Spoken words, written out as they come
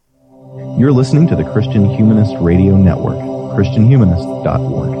You're listening to the Christian Humanist Radio Network,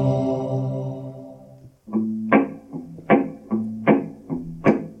 christianhumanist.org.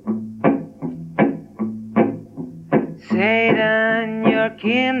 Satan, your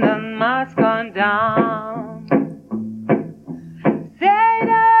kingdom must come down.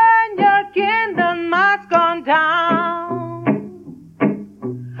 Satan, your kingdom must come down.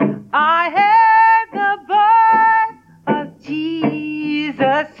 I heard the voice of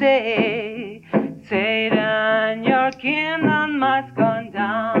Jesus say, Satan, your kingdom must come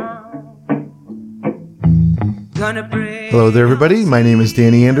down. Hello there, everybody. My name is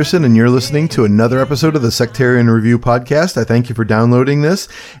Danny Anderson, and you're listening to another episode of the Sectarian Review Podcast. I thank you for downloading this.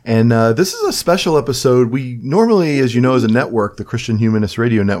 And this is a special episode. We normally, as you know, as a network, the Christian Humanist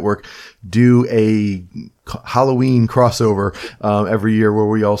Radio Network, do a Halloween crossover every year where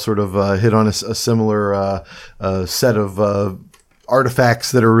we all sort of hit on a similar set of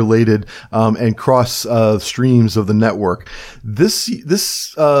artifacts that are related and cross streams of the network. This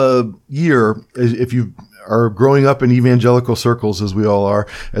year, if you are growing up in evangelical circles, as we all are,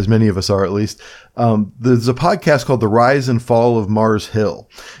 as many of us are at least, there's a podcast called The Rise and Fall of Mars Hill.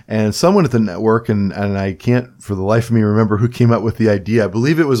 And someone at the network, and I can't for the life of me remember who came up with the idea. I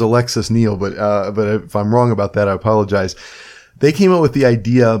believe it was Alexis Neal, but if I'm wrong about that, I apologize. They came up with the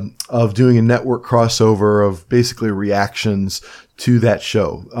idea of doing a network crossover of basically reactions to that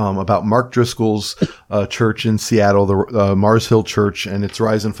show about Mark Driscoll's church in Seattle, the Mars Hill Church, and its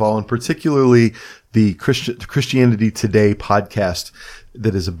rise and fall, and particularly the Christianity Today podcast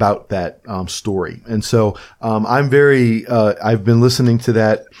that is about that story. And so I've been listening to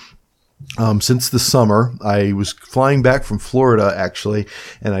that since the summer. I was flying back from Florida, actually,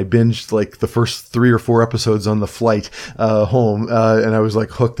 and I binged like the first 3 or 4 episodes on the flight home, and I was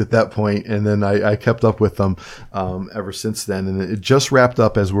like hooked at that point, and then I kept up with them ever since then, and it just wrapped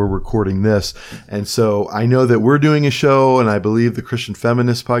up as we're recording this. And so I know that we're doing a show, and I believe the Christian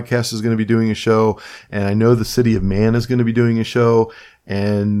Feminist Podcast is going to be doing a show, and I know the City of Man is going to be doing a show,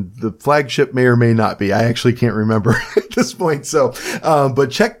 and the flagship may or may not be. I actually can't remember at this point. So, but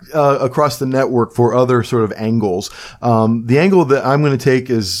check across the network for other sort of angles. The angle that I'm going to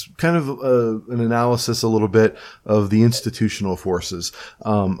take is kind of an analysis a little bit of the institutional forces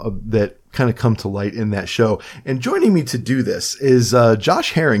that kind of come to light in that show. And joining me to do this is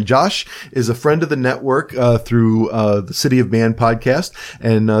Josh Herring. Josh is a friend of the network through the City of Man podcast,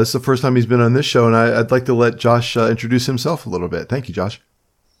 and this is the first time he's been on this show, and I'd like to let Josh introduce himself a little bit. Thank you, Josh.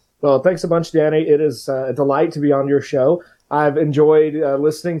 Well, thanks a bunch, Danny. It is a delight to be on your show. I've enjoyed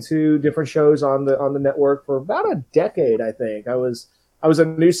listening to different shows on the network for about a decade, I think. I was a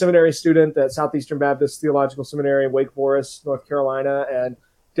new seminary student at Southeastern Baptist Theological Seminary in Wake Forest, North Carolina, and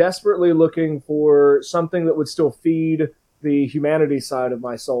desperately looking for something that would still feed the humanities side of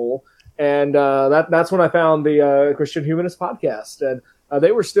my soul. And that's when I found the Christian Humanist Podcast. And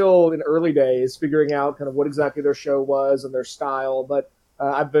they were still in early days figuring out kind of what exactly their show was and their style. But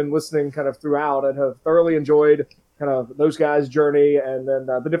I've been listening kind of throughout and have thoroughly enjoyed kind of those guys' journey, and then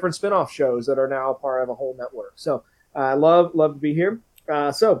the different spin-off shows that are now part of a whole network. So I love to be here.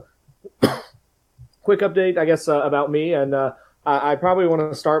 So quick update, I guess, about me. And I probably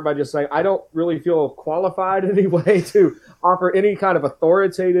want to start by just saying I don't really feel qualified in any way to offer any kind of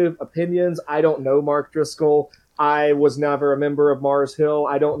authoritative opinions. I don't know Mark Driscoll. I was never a member of Mars Hill.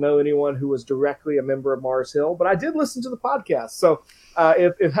 I don't know anyone who was directly a member of Mars Hill, but I did listen to the podcast. So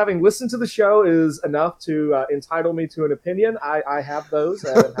if having listened to the show is enough to entitle me to an opinion, I have those,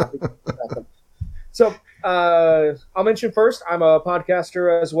 and I'm happy to present them. So I'll mention first, I'm a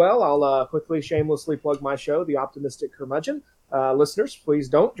podcaster as well. I'll quickly, shamelessly plug my show, The Optimistic Curmudgeon. Listeners, please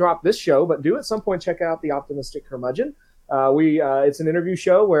don't drop this show, but do at some point check out The Optimistic Curmudgeon. It's an interview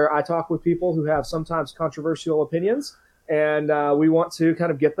show where I talk with people who have sometimes controversial opinions, and we want to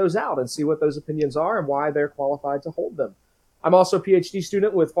kind of get those out and see what those opinions are and why they're qualified to hold them. I'm also a PhD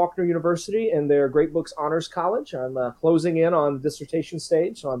student with Faulkner University in their Great Books Honors College. I'm closing in on the dissertation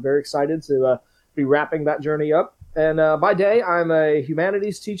stage, so I'm very excited to be wrapping that journey up. And by day, I'm a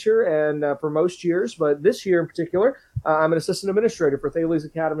humanities teacher, and for most years, but this year in particular, I'm an assistant administrator for Thales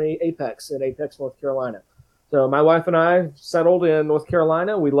Academy Apex in Apex, North Carolina. So my wife and I settled in North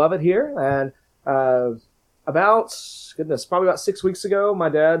Carolina. We love it here. And probably about 6 weeks ago, my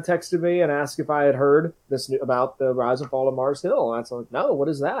dad texted me and asked if I had heard about the rise and fall of Mars Hill. And I was like, no, what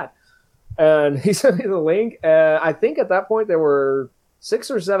is that? And he sent me the link. I think at that point there were 6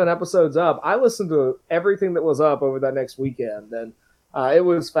 or 7 episodes up. I listened to everything that was up over that next weekend, and it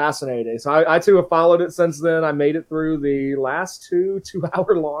was fascinating. So I too have followed it since then. I made it through the last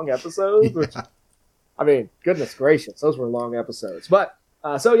 2-hour long episodes, which, I mean, goodness gracious, those were long episodes. But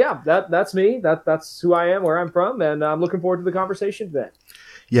So yeah, that's me. That's who I am, where I'm from, and I'm looking forward to the conversation today.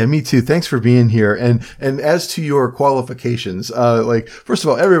 Yeah, me too. Thanks for being here. And as to your qualifications, first of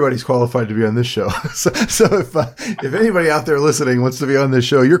all, everybody's qualified to be on this show. So if anybody out there listening wants to be on this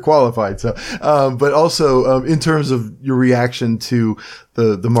show, you're qualified. So, but also, in terms of your reaction to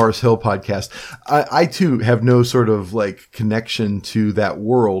the Mars Hill podcast, I too have no sort of like connection to that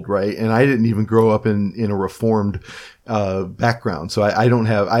world, right? And I didn't even grow up in a Reformed background. So I don't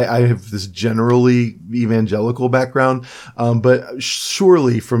have, I have this generally evangelical background. But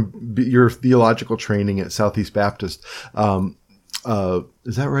surely from your theological training at Southeast Baptist,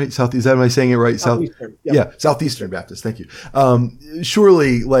 is that right? Am I saying it right? Southeastern. Yeah, Southeastern Baptist. Thank you.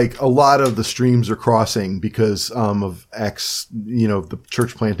 Surely like a lot of the streams are crossing because, of the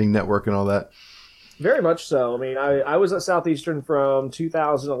church planting network and all that. Very much so. I mean, I was at Southeastern from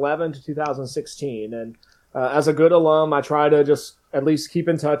 2011 to 2016, and as a good alum, I try to just at least keep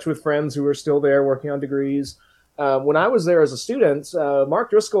in touch with friends who are still there working on degrees. When I was there as a student, Mark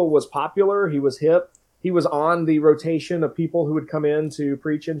Driscoll was popular. He was hip. He was on the rotation of people who would come in to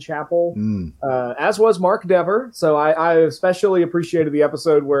preach in chapel, as was Mark Dever. So I especially appreciated the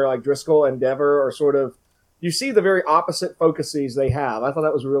episode where like Driscoll and Dever are sort of, you see the very opposite focuses they have. I thought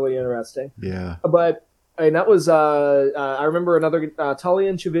that was really interesting. Yeah. But I mean, that was, I remember another,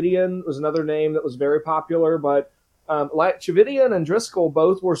 Tullian Chavidian was another name that was very popular, but like Chavidian and Driscoll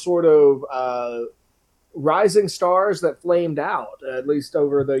both were sort of rising stars that flamed out, at least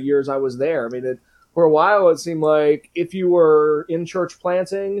over the years I was there. I mean, for a while it seemed like if you were in church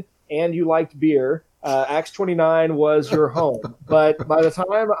planting and you liked beer, Acts 29 was your home. But by the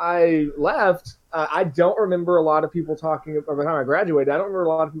time I left, I don't remember a lot of people talking, or by the time I graduated, I don't remember a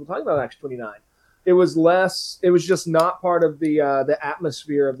lot of people talking about Acts 29. It was just not part of the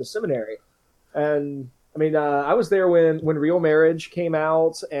atmosphere of the seminary. And I mean, I was there when Real Marriage came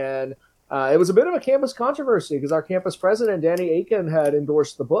out, and it was a bit of a campus controversy because our campus president, Danny Aiken, had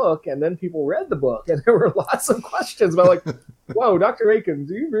endorsed the book, and then people read the book, and there were lots of questions about like, whoa, Dr. Aiken,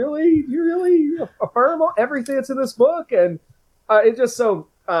 do you really affirm everything that's in this book? And it just so,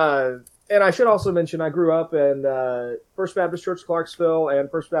 and I should also mention, I grew up in First Baptist Church Clarksville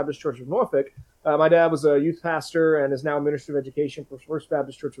and First Baptist Church of Norfolk. My dad was a youth pastor and is now a minister of education for First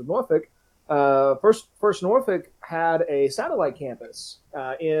Baptist Church of Norfolk. First Norfolk had a satellite campus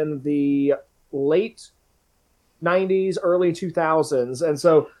in the late 90s, early 2000s. And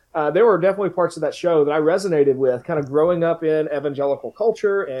so there were definitely parts of that show that I resonated with, kind of growing up in evangelical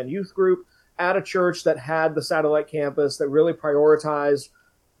culture and youth group at a church that had the satellite campus that really prioritized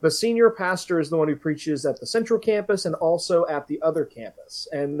the senior pastor is the one who preaches at the central campus and also at the other campus.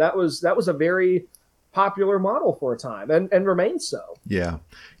 And that was a very popular model for a time and remains so. Yeah.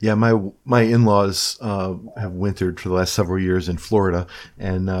 Yeah. My in-laws have wintered for the last several years in Florida.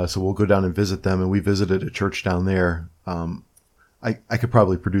 And so we'll go down and visit them. And we visited a church down there. I could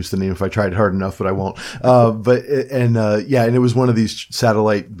probably produce the name if I tried hard enough, but I won't. And it was one of these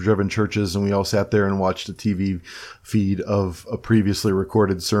satellite driven churches, and we all sat there and watched a TV feed of a previously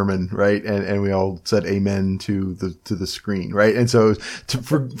recorded sermon, right? And we all said amen to the screen, right? And so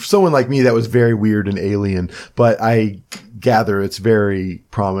for someone like me, that was very weird and alien, but I gather it's very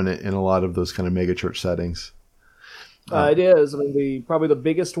prominent in a lot of those kind of mega church settings. It is. I mean, probably the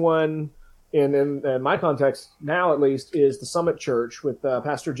biggest one in my context now, at least, is the Summit Church with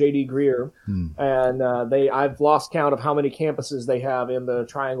Pastor J.D. Greer. And I've lost count of how many campuses they have in the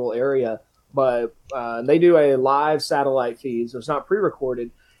Triangle area, but they do a live satellite feed, so it's not pre-recorded,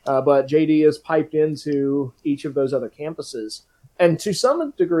 but J.D. is piped into each of those other campuses. And to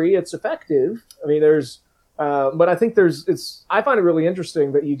some degree, it's effective. I mean, but I think I find it really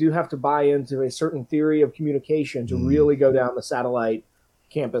interesting that you do have to buy into a certain theory of communication to really go down the satellite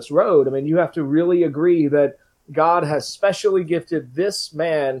campus road. I mean, you have to really agree that God has specially gifted this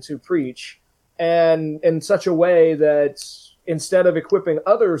man to preach, and in such a way that instead of equipping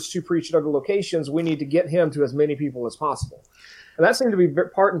others to preach at other locations, we need to get him to as many people as possible. And that seemed to be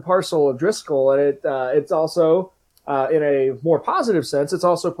part and parcel of Driscoll. And it's also, in a more positive sense, it's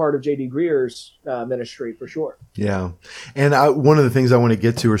also part of J.D. Greer's ministry for sure. Yeah. And one of the things I want to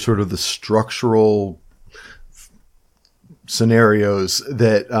get to are sort of the structural scenarios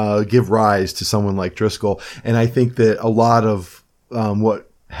that give rise to someone like Driscoll. And I think that a lot of what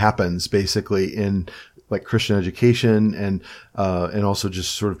happens basically in like Christian education and also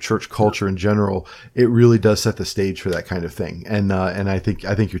just sort of church culture in general, it really does set the stage for that kind of thing. And I think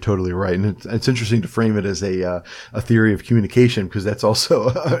you're totally right. And it's interesting to frame it as a theory of communication, because that's also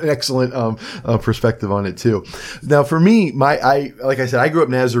an excellent perspective on it too. Now for me, like I said, I grew up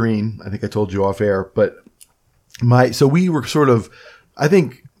Nazarene. I think I told you off air, but so we were sort of, I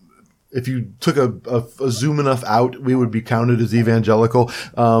think if you took a zoom enough out, we would be counted as evangelical.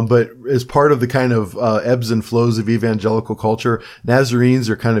 But as part of the kind of ebbs and flows of evangelical culture, Nazarenes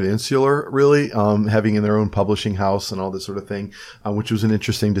are kind of insular, really, having in their own publishing house and all this sort of thing, which was an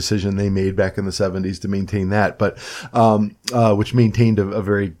interesting decision they made back in the 70s to maintain that, but which maintained a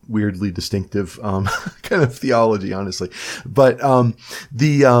very weirdly distinctive kind of theology, honestly. But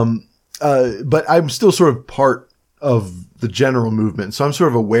but I'm still sort of part of the general movement. So I'm sort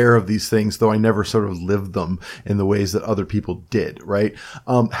of aware of these things, though I never sort of lived them in the ways that other people did, right?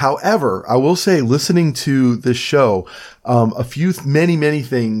 However, I will say, listening to this show, many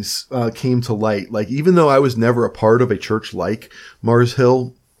things came to light. Like, even though I was never a part of a church like Mars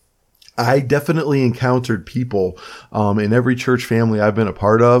Hill, I definitely encountered people in every church family I've been a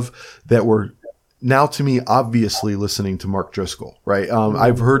part of that were now, to me, obviously listening to Mark Driscoll, right?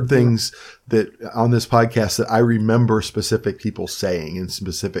 I've heard things that on this podcast that I remember specific people saying in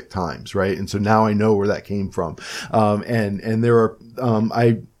specific times, right? And so now I know where that came from. And there are,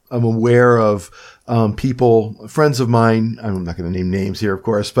 I'm aware of people, friends of mine, I'm not going to name names here, of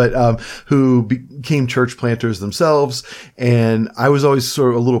course, but who became church planters themselves. And I was always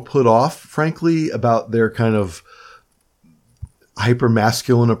sort of a little put off, frankly, about their kind of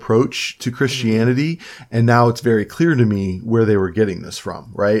hyper-masculine approach to Christianity. And now it's very clear to me where they were getting this from,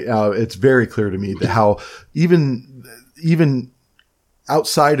 right? It's very clear to me that how even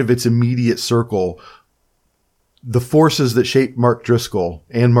outside of its immediate circle, the forces that shaped Mark Driscoll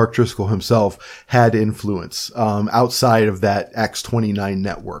and Mark Driscoll himself had influence outside of that Acts 29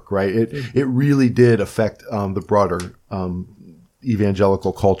 network, right? It really did affect the broader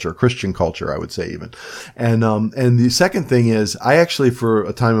evangelical culture, Christian culture, I would say even. And the second thing is, I actually, for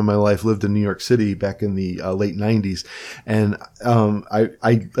a time in my life, lived in New York City back in the late 90s. And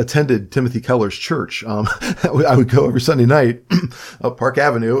I attended Timothy Keller's church. I would go every Sunday night up Park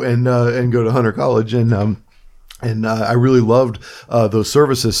Avenue and go to Hunter College. And I really loved those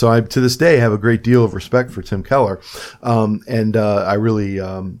services. So I, to this day, have a great deal of respect for Tim Keller. I really,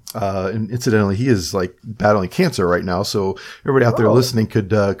 and incidentally, he is like battling cancer right now. So everybody out there listening could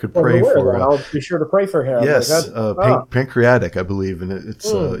pray for. I'll be sure to pray for him. Yes, pancreatic, I believe, and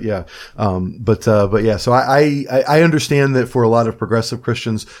it's yeah. But yeah. So I understand that for a lot of progressive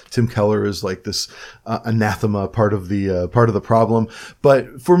Christians, Tim Keller is like this anathema, part of the problem.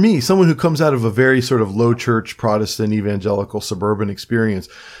 But for me, someone who comes out of a very sort of low church Protestant evangelical suburban experience,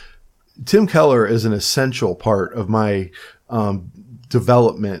 Tim Keller is an essential part of my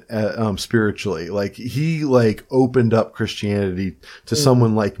development spiritually. Like, he opened up Christianity to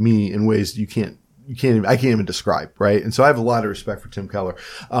someone like me in ways I can't even describe, right? And so I have a lot of respect for Tim Keller.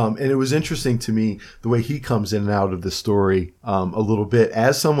 And it was interesting to me the way he comes in and out of the story a little bit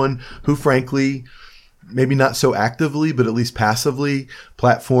as someone who, frankly, maybe not so actively, but at least passively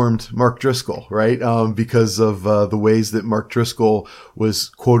platformed Mark Driscoll, right? Because of the ways that Mark Driscoll was,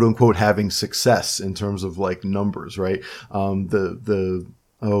 quote unquote, having success in terms of like numbers, right? The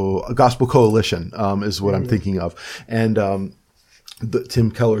Gospel Coalition is what I'm thinking of. And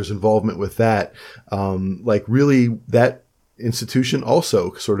Tim Keller's involvement with that, really that institution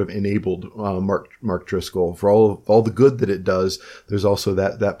also sort of enabled Mark Driscoll for all the good that it does. There's also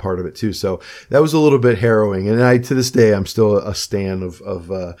that part of it too. So that was a little bit harrowing. And to this day, I'm still a stan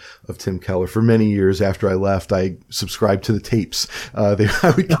of Tim Keller. For many years after I left, I subscribed to the tapes. I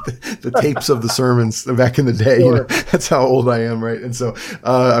would get the tapes of the sermons back in the day. Sure. You know, that's how old I am, right? And so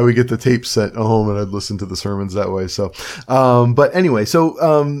I would get the tapes sent home and I'd listen to the sermons that way. So, but anyway,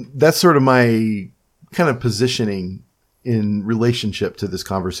 so that's sort of my kind of positioning in relationship to this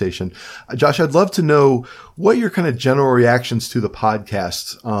conversation. Josh, I'd love to know what your kind of general reactions to the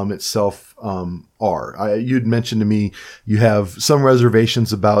podcast itself are. You'd mentioned to me you have some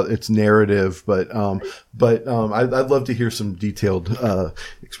reservations about its narrative, but I'd love to hear some detailed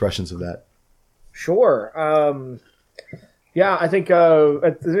expressions of that. Sure. Yeah, I think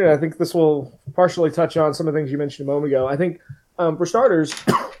this will partially touch on some of the things you mentioned a moment ago. I think for starters,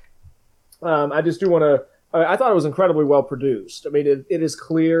 I just do want to. I thought it was incredibly well produced. I mean, it is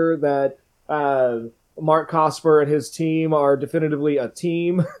clear that Mark Cosper and his team are definitively a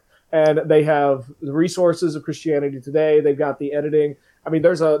team, and they have the resources of Christianity Today. They've got the editing. I mean,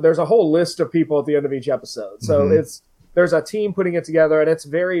 there's a whole list of people at the end of each episode. So there's a team putting it together, and it's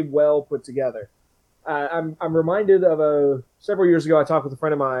very well put together. I'm reminded of several years ago, I talked with a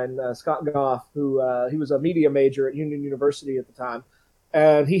friend of mine, Scott Goff, who he was a media major at Union University at the time,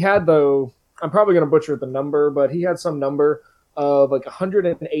 and he had I'm probably going to butcher the number, but he had some number of like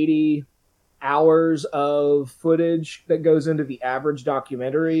 180 hours of footage that goes into the average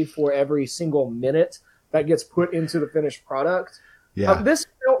documentary for every single minute that gets put into the finished product. Yeah. This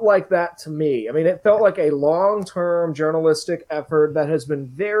felt like that to me. I mean, it felt like a long-term journalistic effort that has been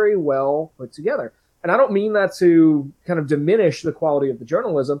very well put together. And I don't mean that to kind of diminish the quality of the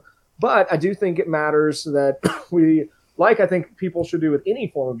journalism, but I do think it matters that we, like I think people should do with any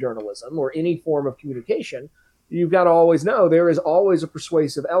form of journalism or any form of communication, you've got to always know there is always a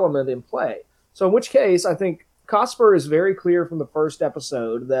persuasive element in play. So in which case, I think Cosper is very clear from the first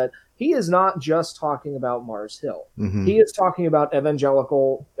episode that he is not just talking about Mars Hill. Mm-hmm. He is talking about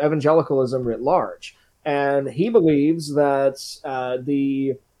evangelicalism writ large. And he believes that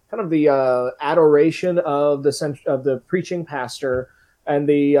the adoration of the preaching pastor and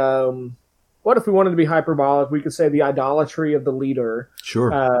the what if we wanted to be hyperbolic, we could say the idolatry of the leader.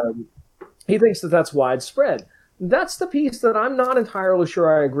 Sure. He thinks that that's widespread. That's the piece that I'm not entirely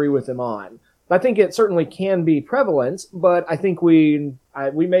sure I agree with him on. I think it certainly can be prevalent, but I think we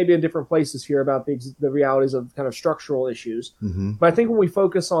may be in different places here about the realities of kind of structural issues. Mm-hmm. But I think when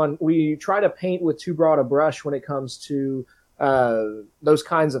we try to paint with too broad a brush when it comes to those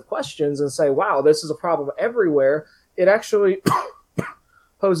kinds of questions and say, wow, this is a problem everywhere, it actually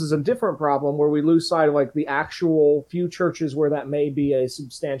poses a different problem where we lose sight of like the actual few churches where that may be a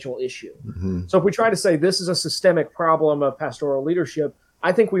substantial issue. Mm-hmm. So if we try to say this is a systemic problem of pastoral leadership,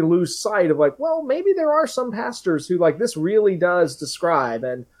 I think we lose sight of like, well, maybe there are some pastors who like this really does describe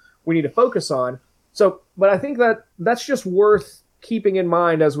and we need to focus on. So, but I think that that's just worth keeping in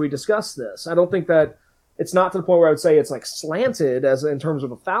mind as we discuss this. I don't think that it's not to the point where I would say it's like slanted as in terms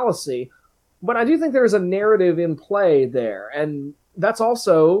of a fallacy, but I do think there's a narrative in play there. And that's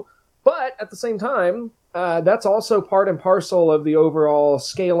also, but at the same time, that's also part and parcel of the overall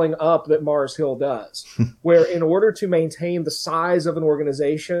scaling up that Mars Hill does, where in order to maintain the size of an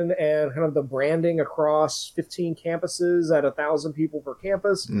organization and kind of the branding across 15 campuses at 1,000 people per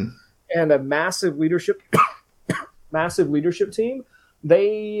campus and a massive leadership team,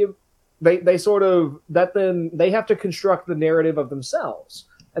 they sort of that then they have to construct the narrative of themselves,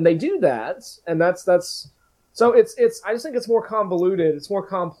 and they do that, and that's so it's I just think it's more convoluted, it's more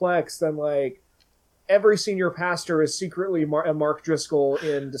complex than like every senior pastor is secretly Mark Driscoll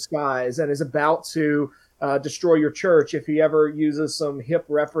in disguise and is about to destroy your church if he ever uses some hip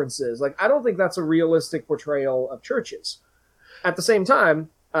references. Like, I don't think that's a realistic portrayal of churches. At the same time,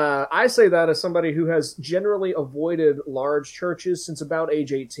 I say that as somebody who has generally avoided large churches since about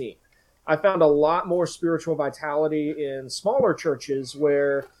age 18. I found a lot more spiritual vitality in smaller churches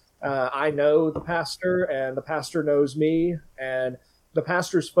where I know the pastor and the pastor knows me, and the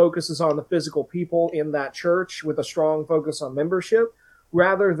pastor's focus is on the physical people in that church with a strong focus on membership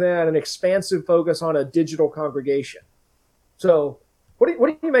rather than an expansive focus on a digital congregation. So what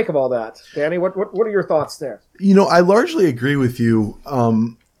do you make of all that, Danny? What are your thoughts there? You know, I largely agree with you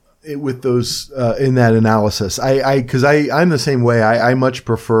with those in that analysis. Because I'm the same way. I much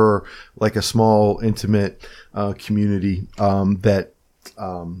prefer like a small, intimate community that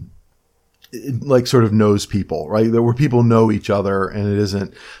like sort of knows people, right? Where people know each other,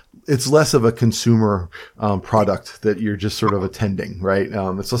 and it's less of a consumer product that you're just sort of attending, right?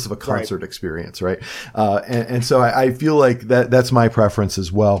 It's less of a concert experience, right? And so I feel like that's my preference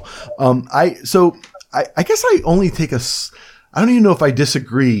as well. I guess I only take I don't even know if I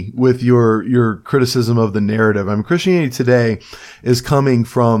disagree with your criticism of the narrative. I mean, Christianity Today is coming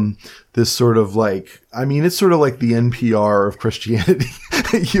from this sort of like, I mean, it's sort of like the NPR of Christianity,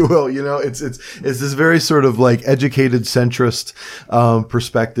 you will, you know, it's this very sort of like educated centrist,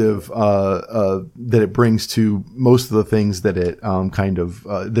 perspective, that it brings to most of the things that it,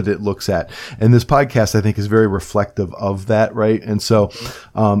 that it looks at. And this podcast, I think, is very reflective of that, right? And so,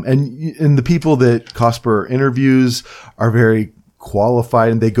 and the people that Cosper interviews are very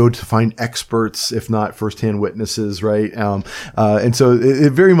qualified, and they go to find experts, if not firsthand witnesses, right? And so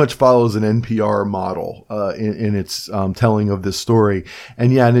it very much follows an NPR model in its telling of this story.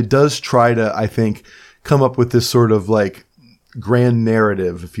 And yeah, and it does try to, I think, come up with this sort of like grand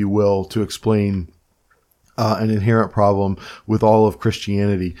narrative, if you will, to explain an inherent problem with all of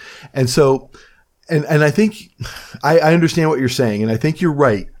Christianity. And so, and I think I understand what you're saying, and I think you're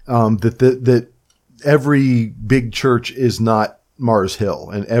right, that every big church is not Mars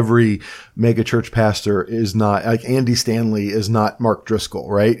Hill, and every mega church pastor is not, like Andy Stanley is not Mark Driscoll,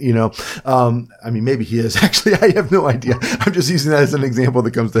 right? You know, I mean, maybe he is actually. I have no idea. I'm just using that as an example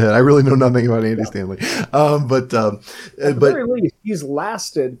that comes to head. I really know nothing about Andy Stanley. But at the very least, he's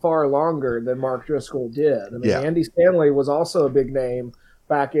lasted far longer than Mark Driscoll did. I mean, yeah. Andy Stanley was also a big name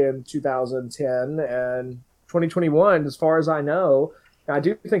back in 2010 and 2021, as far as I know. I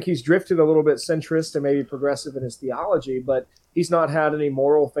do think he's drifted a little bit centrist and maybe progressive in his theology, but he's not had any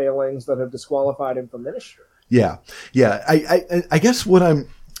moral failings that have disqualified him from ministry. Yeah. I guess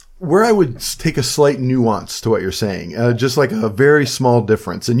where I would take a slight nuance to what you're saying, just like a very small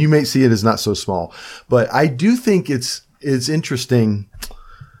difference, and you may see it as not so small, but I do think it's interesting.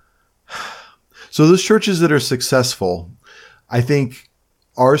 So those churches that are successful, I think,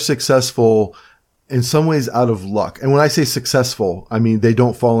 are successful in some ways out of luck. And when I say successful, I mean they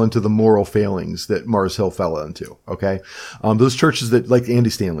don't fall into the moral failings that Mars Hill fell into. Okay. Those churches that, like Andy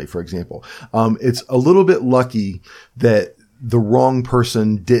Stanley, for example, it's a little bit lucky that the wrong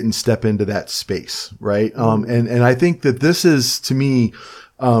person didn't step into that space. Right. And I think that this is, to me,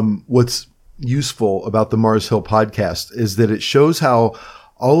 what's useful about the Mars Hill podcast is that it shows how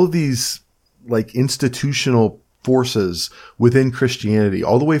all of these like institutional forces within Christianity,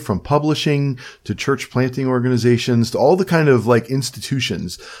 all the way from publishing to church planting organizations to all the kind of like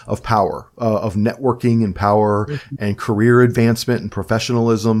institutions of power, of networking and power and career advancement and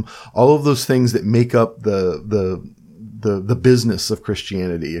professionalism, all of those things that make up the business of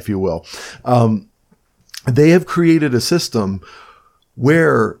Christianity, if you will. They have created a system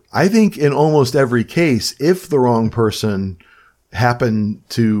where I think in almost every case, if the wrong person happened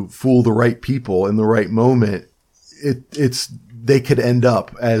to fool the right people in the right moment, they could end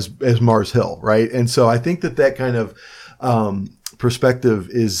up as Mars Hill, right? And so I think that kind of perspective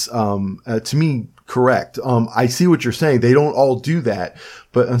is to me correct. I see what you're saying. They don't all do that,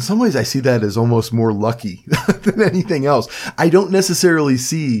 but in some ways I see that as almost more lucky than anything else. I don't necessarily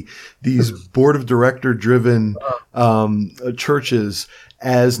see these board of director driven churches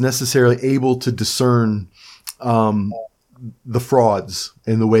as necessarily able to discern the frauds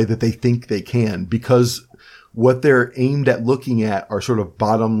in the way that they think they can, because what they're aimed at looking at are sort of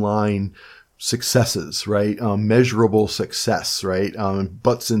bottom line successes, right? Measurable success, right?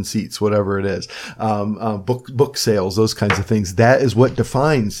 Butts in seats, whatever it is. Book sales, those kinds of things. That is what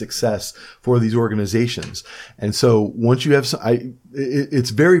defines success for these organizations. And so once you have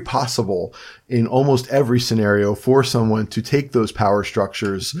it's very possible in almost every scenario for someone to take those power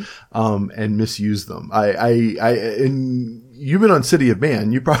structures, and misuse them. And you've been on City of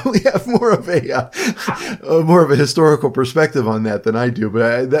Man. You probably have more of a historical perspective on that than I do,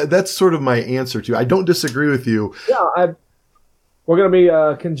 but that's sort of my answer to. I don't disagree with you. Yeah, we're going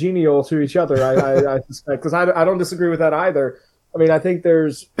to be congenial to each other, I suspect, because I don't disagree with that either. I mean, I think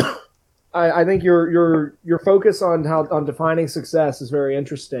there's, I think your focus on defining success is very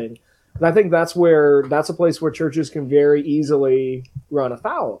interesting, and I think that's a place where churches can very easily run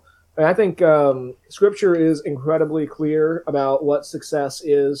afoul. And I think Scripture is incredibly clear about what success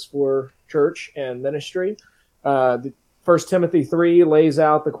is for church and ministry. 1 Timothy 3 lays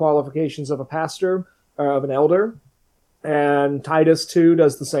out the qualifications of a pastor, of an elder, and Titus 2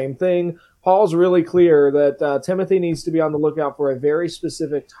 does the same thing. Paul's really clear that Timothy needs to be on the lookout for a very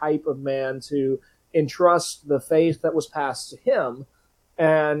specific type of man to entrust the faith that was passed to him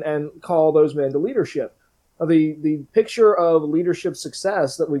and call those men to leadership. The picture of leadership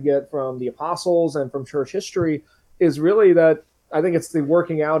success that we get from the apostles and from church history is really that I think it's the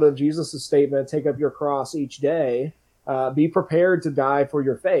working out of Jesus' statement, take up your cross each day, be prepared to die for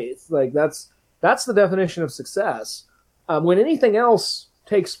your faith. Like that's the definition of success. When anything else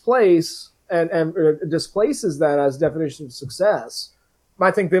takes place and displaces that as definition of success, I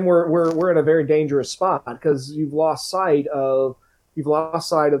think then we're in a very dangerous spot, because you've lost sight of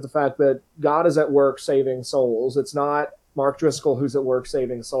the fact that God is at work saving souls. It's not Mark Driscoll who's at work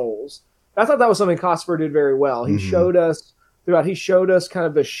saving souls. I thought that was something Cosper did very well. He showed us kind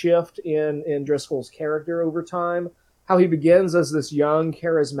of the shift in Driscoll's character over time, how he begins as this young,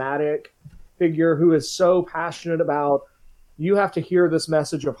 charismatic figure who is so passionate about, you have to hear this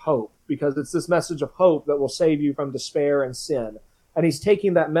message of hope, because it's this message of hope that will save you from despair and sin. And he's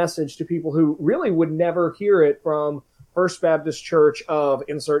taking that message to people who really would never hear it from First Baptist Church of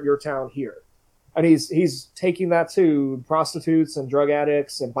insert your town here. And he's taking that to prostitutes and drug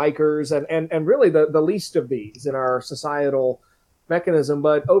addicts and bikers and really the least of these in our societal mechanism.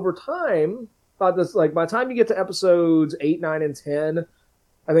 But over time, by the time you get to episodes 8, 9, and 10,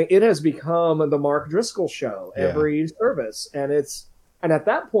 I think it has become the Mark Driscoll show every service. And at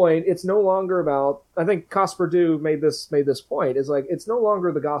that point, it's no longer about, I think Cosper Dew made this point, is like, it's no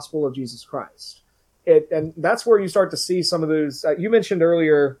longer the gospel of Jesus Christ. And that's where you start to see some of those. You mentioned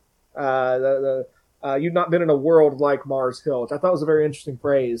earlier, you've not been in a world like Mars Hill, which I thought was a very interesting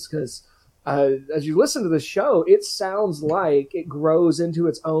phrase, because as you listen to the show, it sounds like it grows into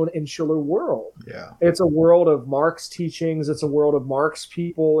its own insular world. Yeah, it's a world of Mark's teachings. It's a world of Mark's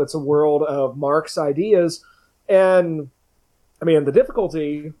people. It's a world of Mark's ideas. And I mean, the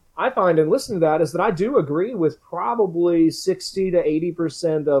difficulty I find in listening to that is that I do agree with probably 60 to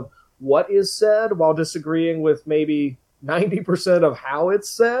 80% of what is said while disagreeing with maybe 90% of how it's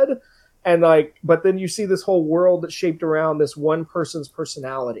said. And but then you see this whole world that's shaped around this one person's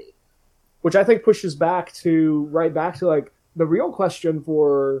personality, which I think pushes right back to the real question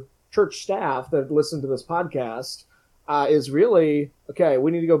for church staff that listen to this podcast is really, okay, we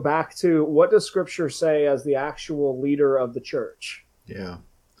need to go back to what does Scripture say as the actual leader of the church? Yeah.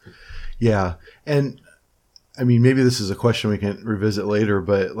 Yeah. And I mean, maybe this is a question we can revisit later,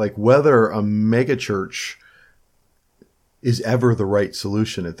 but whether a mega church is ever the right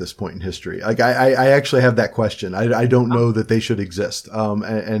solution at this point in history. I actually have that question. I don't know that they should exist.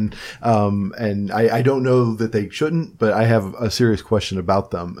 And I don't know that they shouldn't, but I have a serious question about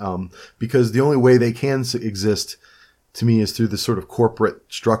them. Because the only way they can exist to me is through this sort of corporate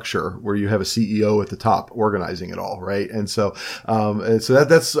structure where you have a CEO at the top organizing it all. Right. And so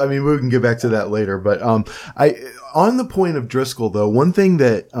that's, I mean, we can get back to that later, but, on the point of Driscoll though, one thing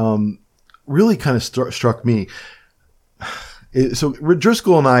that, really kind of struck me. So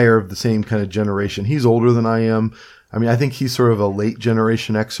Driscoll and I are of the same kind of generation. He's older than I am. I mean, I think he's sort of a late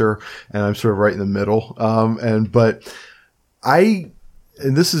generation Xer, and I'm sort of right in the middle. And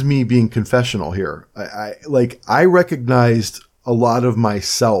this is me being confessional here. I recognized a lot of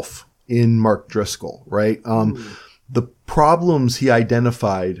myself in Mark Driscoll, right? The problems he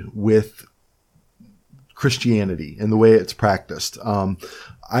identified with Christianity and the way it's practiced.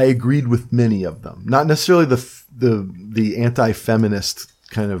 I agreed with many of them, not necessarily the anti-feminist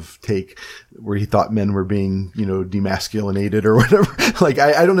kind of take where he thought men were being, demasculinated or whatever.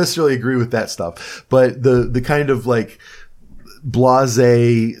 I don't necessarily agree with that stuff, but the kind of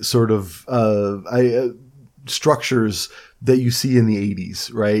blasé sort of, structures that you see in the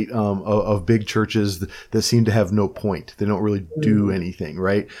 80s, right? Of big churches that seem to have no point. They don't really do anything,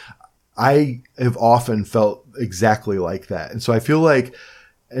 right? I have often felt exactly like that. And so I feel like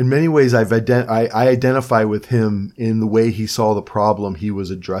in many ways I identify with him in the way he saw the problem he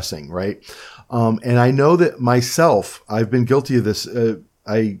was addressing, right? And I know that myself, I've been guilty of this.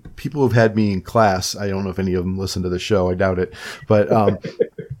 People have had me in class. I don't know if any of them listen to the show. I doubt it. But,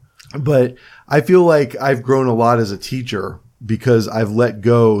 but I feel like I've grown a lot as a teacher because I've let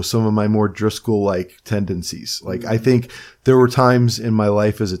go some of my more Driscoll-like tendencies. I think there were times in my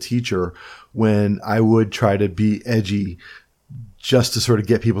life as a teacher when I would try to be edgy just to sort of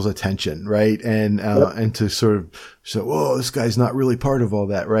get people's attention, right? And to sort of say, whoa, this guy's not really part of all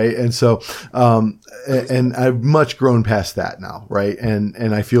that, right? And so, and I've much grown past that now, right?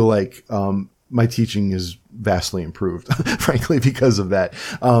 And I feel like, my teaching is vastly improved, frankly, because of that.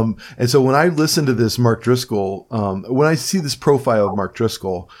 And so when I listen to this Mark Driscoll, when I see this profile of Mark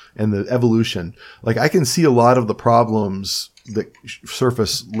Driscoll and the evolution, I can see a lot of the problems that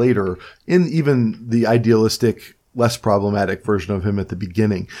surface later in even the idealistic, less problematic version of him at the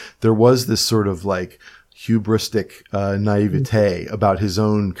beginning. There was this sort of hubristic naivete about his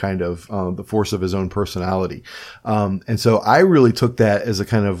own kind of the force of his own personality. And so I really took that as a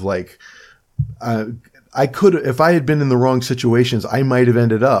kind of I could, if I had been in the wrong situations, I might have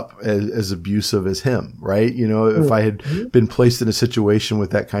ended up as abusive as him, right? If I had been placed in a situation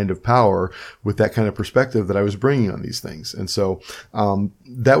with that kind of power, with that kind of perspective that I was bringing on these things. And so,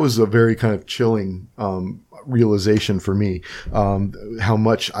 that was a very kind of chilling, realization for me, how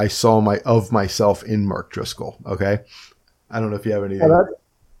much I saw of myself in Mark Driscoll. Okay. I don't know if you have anything.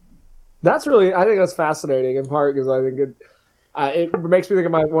 That's really, I think that's fascinating in part because I think it makes me think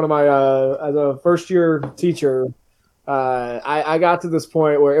of one of my as a first year teacher. I got to this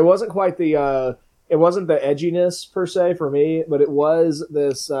point where it wasn't quite it wasn't the edginess per se for me, but it was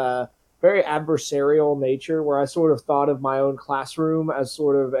this very adversarial nature where I sort of thought of my own classroom as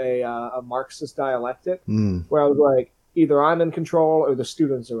sort of a Marxist dialectic, where I was like, either I'm in control or the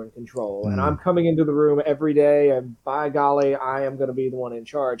students are in control, and I'm coming into the room every day, and by golly, I am going to be the one in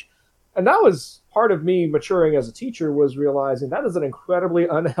charge. And that was part of me maturing as a teacher, was realizing that is an incredibly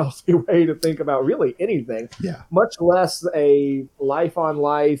unhealthy way to think about really anything, much less a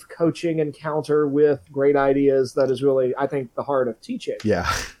life-on-life coaching encounter with great ideas that is really, I think, the heart of teaching. Yeah.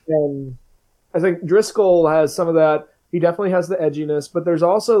 And I think Driscoll has some of that. He definitely has the edginess, but there's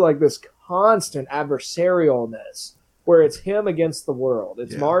also this constant adversarialness where it's him against the world.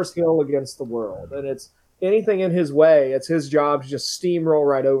 It's Mars Hill against the world. And it's anything in his way, it's his job to just steamroll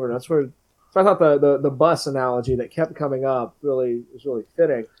right over. And that's where, so I thought the bus analogy that kept coming up was really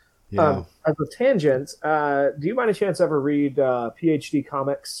fitting. Yeah. As a tangent, do you by any chance ever read PhD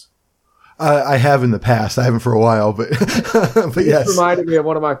comics? I have in the past. I haven't for a while, but but yes. It reminded me of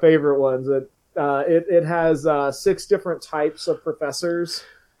one of my favorite ones. It has 6 different types of professors.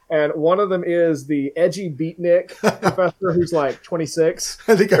 And one of them is the edgy beatnik professor who's like 26.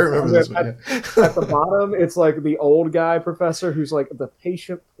 I think I remember this one. At the bottom, it's like the old guy professor who's like the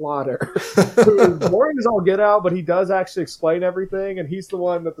patient plotter. Who is boring as all get out, but he does actually explain everything, and he's the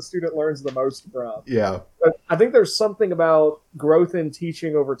one that the student learns the most from. Yeah. But I think there's something about growth in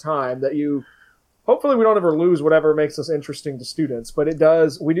teaching over time that hopefully we don't ever lose whatever makes us interesting to students, but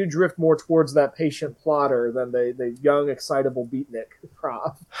we do drift more towards that patient plotter than the young, excitable beatnik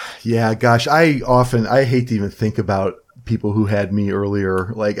prof. Yeah, gosh, I hate to even think about people who had me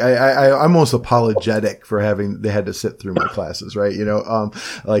earlier. Like I'm almost apologetic for they had to sit through my classes, right?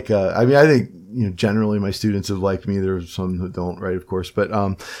 I think, generally my students have liked me. There's some who don't, right? Of course. But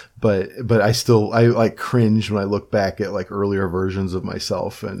I like cringe when I look back at like earlier versions of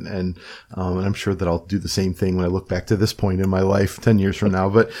myself. And I'm sure that I'll do the same thing when I look back to this point in my life 10 years from now.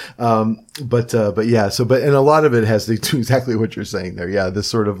 But yeah, and a lot of it has to do exactly what you're saying there. Yeah. This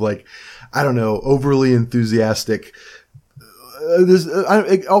sort of like, I don't know, overly enthusiastic.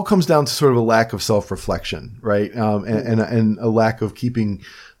 It all comes down to sort of a lack of self-reflection, right? And a lack of keeping,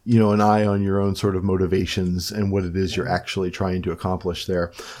 an eye on your own sort of motivations and what it is you're actually trying to accomplish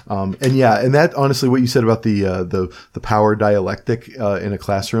there. And that honestly, what you said about the power dialectic in a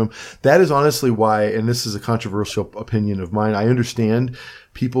classroom, that is honestly why, and this is a controversial opinion of mine, I understand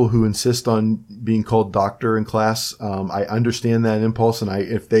people who insist on being called doctor in class. I understand that impulse, and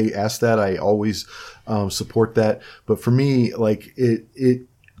if they ask that, I always support that. But for me, like it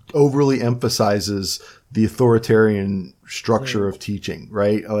overly emphasizes the authoritarian structure of teaching,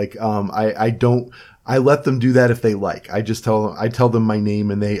 right? Like, I let them do that if they like. I tell them my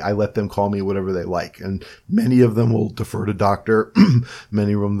name, and I let them call me whatever they like. And many of them will defer to doctor.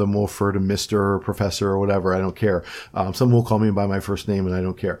 Many of them will refer to Mr. or professor or whatever. I don't care. Some will call me by my first name, and I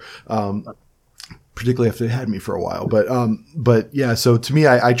don't care. Particularly if they had me for a while. But yeah, so to me,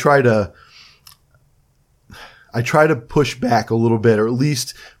 I try to push back a little bit, or at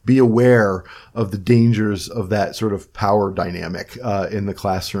least be aware of the dangers of that sort of power dynamic in the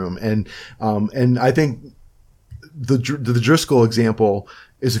classroom. And I think the Driscoll example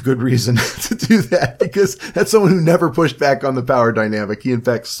is a good reason to do that, because that's someone who never pushed back on the power dynamic. He in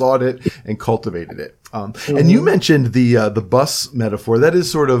fact sought it and cultivated it. And you mentioned the bus metaphor. That is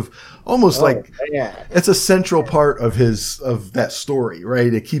sort of almost it's a central part of that story,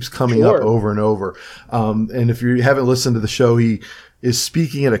 right? It keeps coming up over and over. And if you haven't listened to the show, he is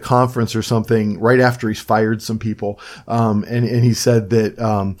speaking at a conference or something right after he's fired some people. And he said that,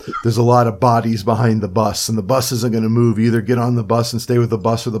 there's a lot of bodies behind the bus, and the bus isn't going to move. You either get on the bus and stay with the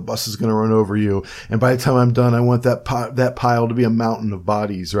bus, or the bus is going to run over you. And by the time I'm done, I want that pile to be a mountain of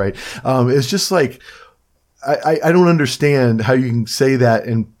bodies, right? It's just like, I don't understand how you can say that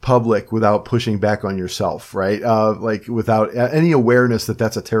in public without pushing back on yourself, right? Like without any awareness that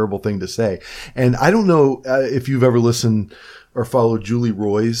that's a terrible thing to say. And I don't know if you've ever listened or followed Julie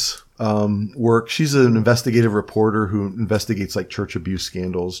Roy's work. She's an investigative reporter who investigates like church abuse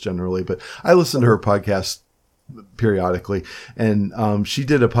scandals generally, but I listen to her podcast periodically. And she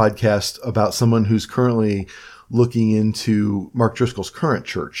did a podcast about someone who's currently looking into Mark Driscoll's current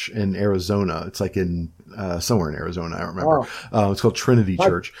church in Arizona. It's like in somewhere in Arizona, I don't remember. It's called Trinity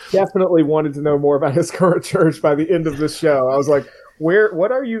Church. I definitely wanted to know more about his current church by the end of this show. I was like,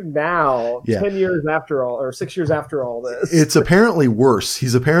 what are you now? Yeah. 10 years after all, or 6 years after all this? It's apparently worse.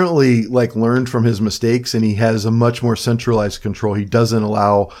 He's apparently like learned from his mistakes, and he has a much more centralized control. He doesn't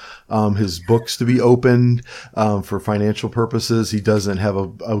allow his books to be opened for financial purposes. He doesn't have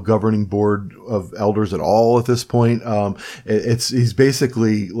a governing board of elders at all at this point. He's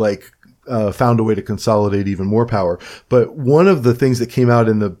basically like found a way to consolidate even more power. But one of the things that came out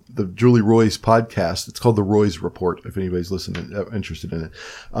in the Julie Roy's podcast, it's called the Roy's Report, if anybody's listening, interested in it.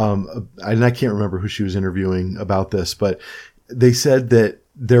 And I can't remember who she was interviewing about this, but they said that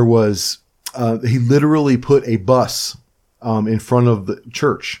there was, he literally put a bus in front of the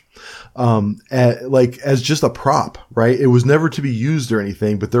church, as just a prop, right? It was never to be used or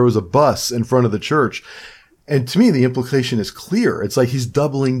anything, but there was a bus in front of the church. And to me, the implication is clear. It's like he's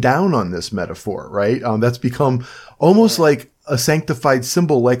doubling down on this metaphor, right? That's become almost like a sanctified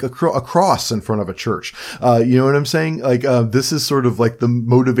symbol, like a cross in front of a church. You know what I'm saying? Like, this is sort of like the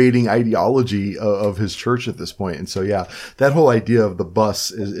motivating ideology of his church at this point. And so, yeah, that whole idea of the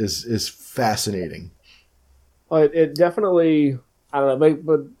bus is fascinating. Well, it definitely, I don't know,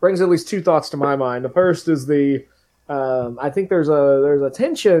 but brings at least two thoughts to my mind. The first is I think there's a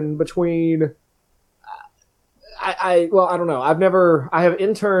tension between, I don't know. I have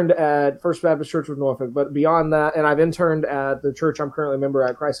interned at First Baptist Church of Norfolk, but beyond that, and I've interned at the church I'm currently a member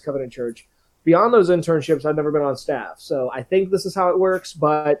at, Christ Covenant Church. beyond those internships, I've never been on staff. So I think this is how it works,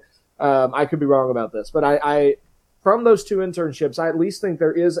 but I could be wrong about this. But I from those 2 internships, I at least think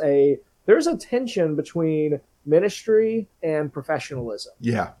there's a tension between ministry and professionalism.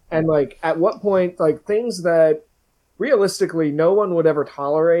 Yeah. And like, at what point, like, things that realistically no one would ever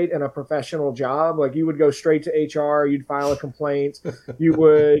tolerate in a professional job, like, you would go straight to HR, you'd file a complaint, you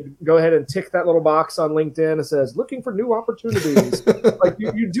would go ahead and tick that little box on LinkedIn that says looking for new opportunities. Like,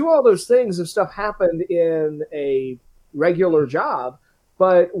 you do all those things if stuff happened in a regular job.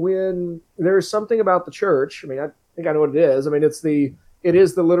 But when there's something about the church, I mean, I think I know what it is. I mean, it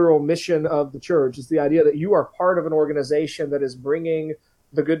is the literal mission of the church. It's the idea that you are part of an organization that is bringing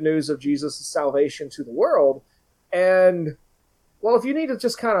the good news of Jesus' salvation to the world. And, well, if you need to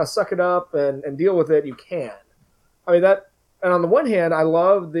just kind of suck it up and deal with it, you can. I mean, and on the one hand, I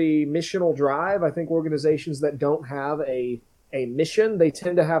love the missional drive. I think organizations that don't have a mission, they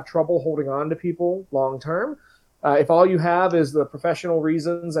tend to have trouble holding on to people long term. If all you have is the professional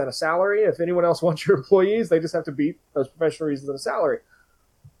reasons and a salary, if anyone else wants your employees, they just have to beat those professional reasons and a salary.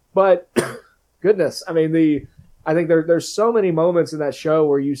 But goodness, I mean, I think there's so many moments in that show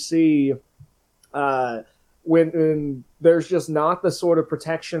where you see when there's just not the sort of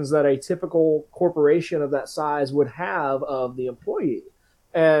protections that a typical corporation of that size would have of the employee.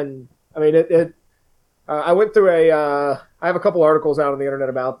 And I mean, I went through I have a couple articles out on the internet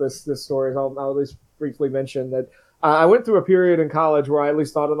about this story. I'll at least briefly mention that I went through a period in college where I at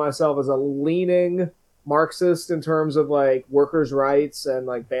least thought of myself as a leaning Marxist in terms of like workers' rights and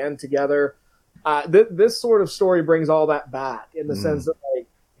like band together. This sort of story brings all that back in the sense that like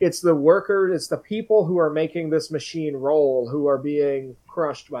it's the workers, it's the people who are making this machine roll who are being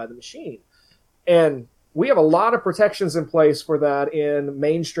crushed by the machine. And we have a lot of protections in place for that in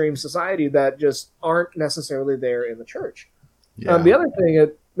mainstream society that just aren't necessarily there in the church. Yeah. The other thing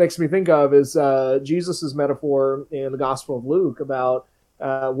it makes me think of is Jesus' metaphor in the Gospel of Luke about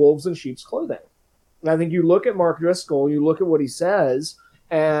wolves in sheep's clothing. And I think you look at Mark Driscoll, you look at what he says,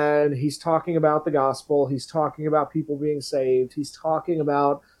 and he's talking about the gospel. He's talking about people being saved. He's talking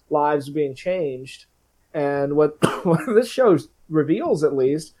about lives being changed. And what this show reveals, at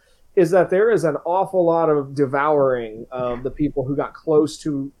least, is that there is an awful lot of devouring of the people who got close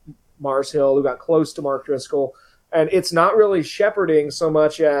to Mars Hill, who got close to Mark Driscoll. And it's not really shepherding so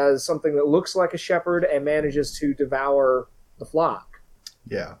much as something that looks like a shepherd and manages to devour the flock.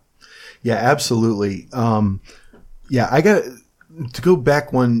 Yeah. Yeah, absolutely. I got to go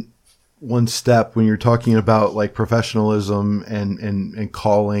back one step when you're talking about like professionalism and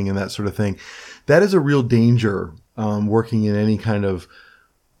calling and that sort of thing. That is a real danger working in any kind of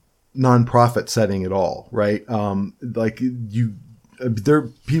nonprofit setting at all, right?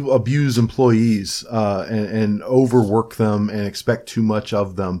 People abuse employees and overwork them and expect too much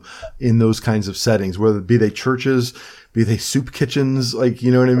of them in those kinds of settings, whether be they churches, be they soup kitchens, like,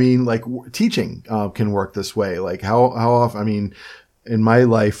 you know what I mean? Like teaching can work this way. Like how often, I mean, in my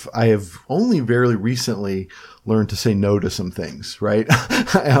life, I have only very recently learned to say no to some things, right?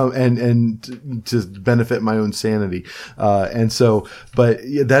 and to benefit my own sanity. But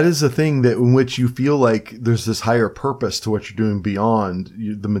that is a thing that in which you feel like there's this higher purpose to what you're doing beyond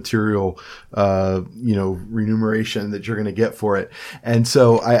the material, remuneration that you're going to get for it. And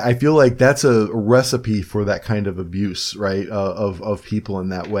so I feel like that's a recipe for that kind of abuse, right? Of people in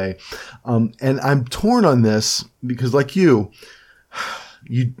that way. And I'm torn on this because like you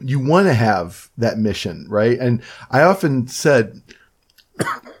want to have that mission, right? And I often said,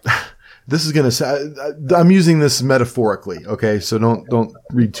 this is going to sound, I'm using this metaphorically, okay? So don't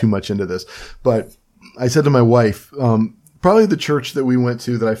read too much into this. But I said to my wife, probably the church that we went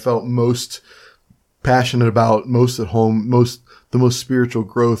to that I felt most passionate about, most at home, the most spiritual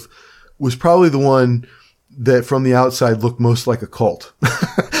growth was probably the one that from the outside looked most like a cult.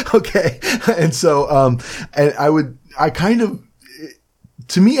 Okay. And so,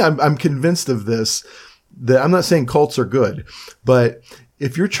 to me, I'm convinced of this, that I'm not saying cults are good, but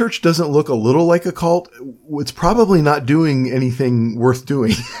if your church doesn't look a little like a cult, it's probably not doing anything worth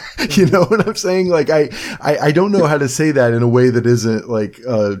doing. You know what I'm saying? Like, I don't know how to say that in a way that isn't like,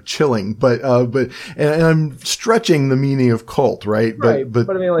 chilling, but I'm stretching the meaning of cult, right? Right. But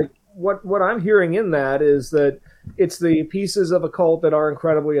I mean, like, what I'm hearing in that is that it's the pieces of a cult that are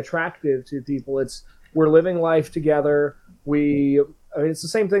incredibly attractive to people. We're living life together. It's the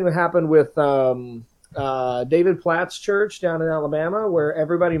same thing that happened with David Platt's church down in Alabama, where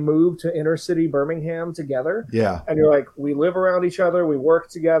everybody moved to inner city Birmingham together. Yeah. And you're like, we live around each other, we work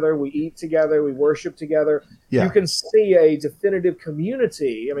together, we eat together, we worship together. Yeah. You can see a definitive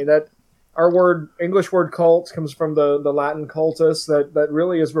community. I mean, our English word cult comes from the Latin cultus that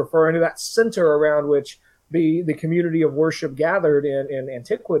really is referring to that center around which the community of worship gathered in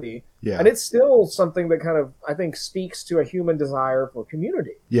antiquity. Yeah. And it's still something that kind of, I think, speaks to a human desire for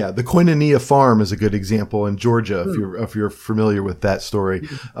community. Yeah, the Koinonia Farm is a good example in Georgia, if you're familiar with that story.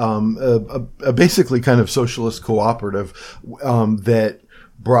 A basically kind of socialist cooperative that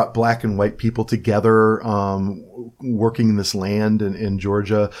brought black and white people together, working this land in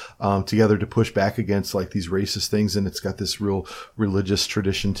Georgia, together to push back against like these racist things. And it's got this real religious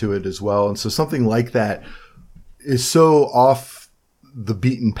tradition to it as well. And so something like that is so off the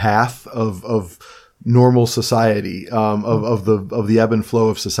beaten path of normal society, of the ebb and flow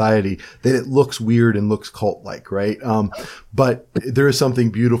of society, that it looks weird and looks cult-like, right? But there is something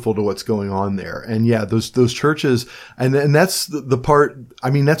beautiful to what's going on there. And yeah, those churches, and that's the part,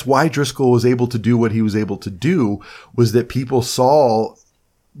 I mean, that's why Driscoll was able to do what he was able to do, was that people saw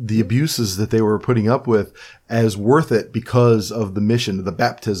the abuses that they were putting up with as worth it because of the mission, the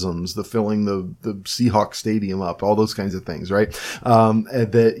baptisms, the filling the Seahawks stadium up, all those kinds of things, right?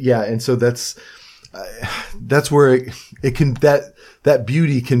 And so that's where it can, that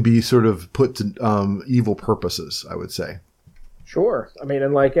beauty can be sort of put to evil purposes, I would say. Sure. I mean,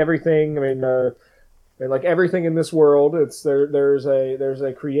 and like everything, like everything in this world, there's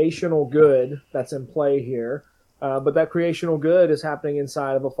a creational good that's in play here. But that creational good is happening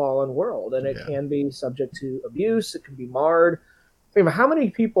inside of a fallen world, and it can be subject to abuse. It can be marred. Think about how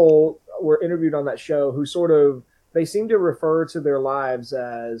many people were interviewed on that show who they seem to refer to their lives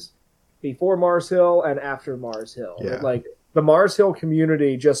as before Mars Hill and after Mars Hill. Yeah. Like the Mars Hill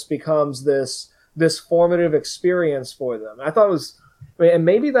community just becomes this formative experience for them. I thought it was, and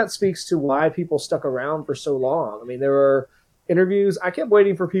maybe that speaks to why people stuck around for so long. I mean, there were interviews, I kept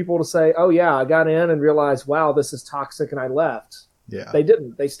waiting for people to say, oh yeah, I got in and realized, wow, this is toxic, and I left. Yeah. They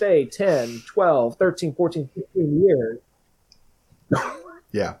didn't. They stayed 10, 12, 13, 14, 15 years.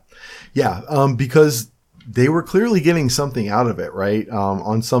 Yeah. Yeah. Because they were clearly getting something out of it, right?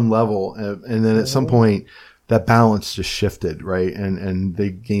 On some level. And then at some point, that balance just shifted, right? And they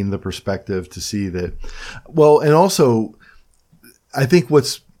gained the perspective to see that, well, and also I think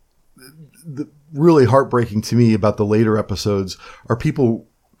what's really heartbreaking to me about the later episodes are people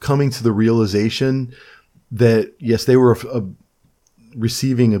coming to the realization that, yes, they were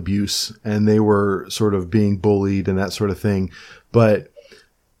receiving abuse and they were sort of being bullied and that sort of thing, but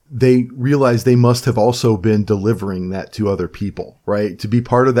they realized they must have also been delivering that to other people, right? To be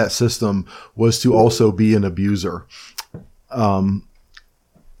part of that system was to also be an abuser. And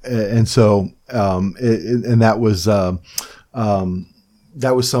so, and that was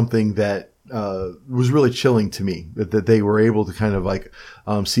something that was really chilling to me, that they were able to kind of like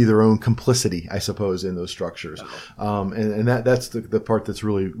see their own complicity, I suppose, in those structures. And that's the part that's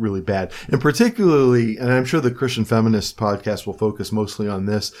really, really bad. And particularly, and I'm sure the Christian Feminist podcast will focus mostly on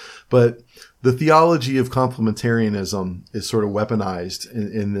this, but the theology of complementarianism is sort of weaponized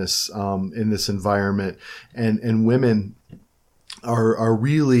in this environment, and women are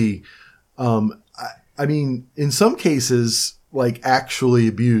really, I mean, in some cases, like actually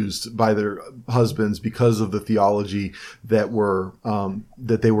abused by their husbands because of the theology that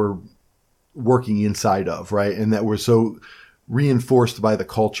they were working inside of, right? And that were so reinforced by the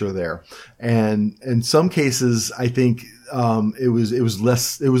culture there. And in some cases, I think, it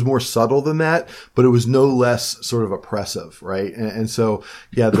was more subtle than that, but it was no less sort of oppressive, right? And so,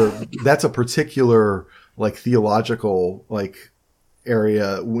 yeah, that's a particular like theological, like,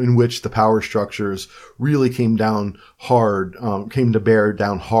 area in which the power structures really came to bear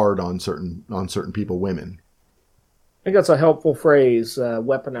down hard on certain people, women. I think that's a helpful phrase,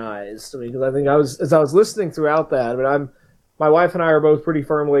 weaponized. I mean, because I think as I was listening throughout that, I mean, my wife and I are both pretty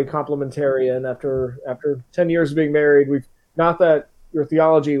firmly complementarian after 10 years of being married. We've, not that your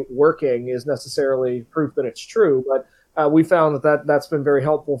theology working is necessarily proof that it's true, but we found that's been very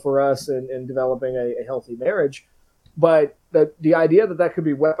helpful for us in developing a healthy marriage. But the idea that could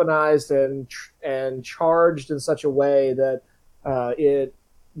be weaponized and charged in such a way that it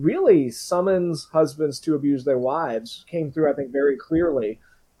really summons husbands to abuse their wives came through, I think, very clearly.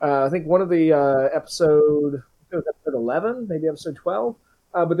 I think one of the episode 11, maybe episode 12,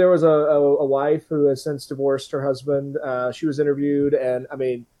 but there was a wife who has since divorced her husband. She was interviewed, and I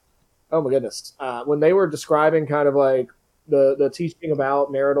mean, oh my goodness, when they were describing kind of like the teaching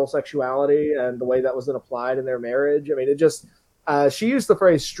about marital sexuality and the way that was then applied in their marriage. I mean, it just, she used the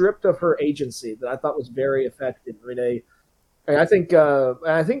phrase stripped of her agency that I thought was very effective. I mean, I think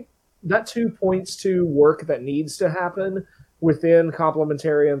that too points to work that needs to happen within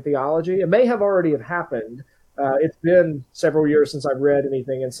complementarian theology. It may have already happened, It's been several years since I've read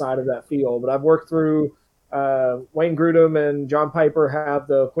anything inside of that field, but I've worked through Wayne Grudem and John Piper have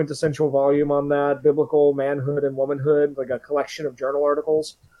the quintessential volume on that, Biblical Manhood and Womanhood, like a collection of journal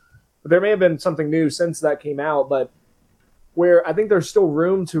articles. But there may have been something new since that came out, but where I think there's still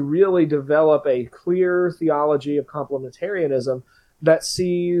room to really develop a clear theology of complementarianism that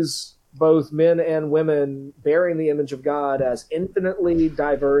sees both men and women bearing the image of God as infinitely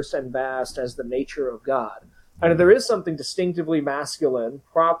diverse and vast as the nature of God. And if there is something distinctively masculine,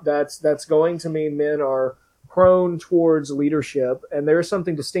 that's going to mean men are prone towards leadership, and there is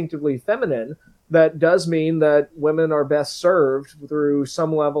something distinctively feminine that does mean that women are best served through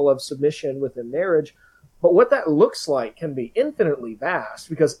some level of submission within marriage. But what that looks like can be infinitely vast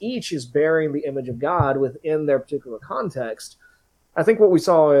because each is bearing the image of God within their particular context. I think what we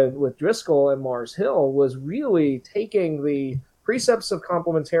saw with Driscoll and Mars Hill was really taking the precepts of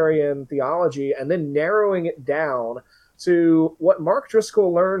complementarian theology and then narrowing it down to what Mark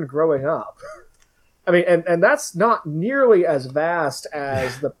Driscoll learned growing up. I mean, and that's not nearly as vast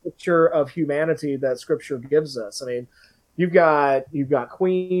as the picture of humanity that Scripture gives us. I mean, you've got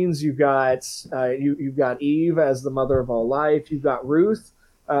queens, you've got Eve as the mother of all life, you've got Ruth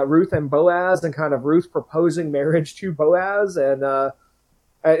and Boaz, and kind of Ruth proposing marriage to Boaz, and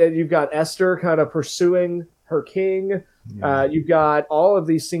you've got Esther kind of pursuing her king. Yeah. You've got all of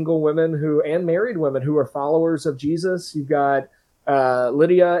these single women and married women who are followers of Jesus. You've got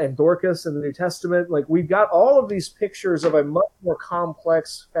Lydia and Dorcas in the New Testament. Like, we've got all of these pictures of a much more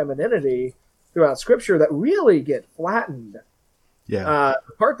complex femininity throughout Scripture that really get flattened. Yeah.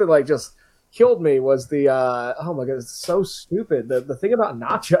 The part that just killed me was the oh my god, it's so stupid. The thing about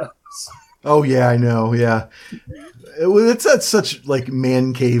nachos. Oh yeah, I know. Yeah, that's such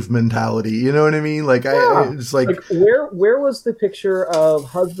man cave mentality. You know what I mean? It's where was the picture of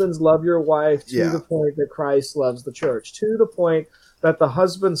husbands love your wife to the point that Christ loves the church, to the point that the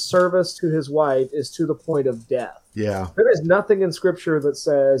husband's service to his wife is to the point of death. Yeah, there is nothing in Scripture that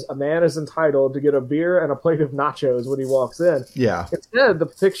says a man is entitled to get a beer and a plate of nachos when he walks in. Yeah. Instead, the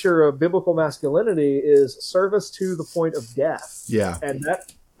picture of biblical masculinity is service to the point of death. Yeah, and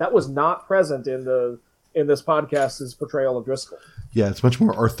that was not present in this podcast's portrayal of Driscoll. Yeah, it's much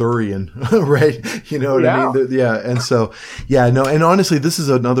more Arthurian, right? You know what I mean? And so, and honestly, this is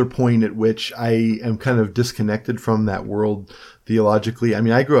another point at which I am kind of disconnected from that world theologically. I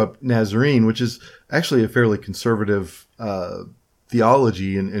mean, I grew up Nazarene, which is actually a fairly conservative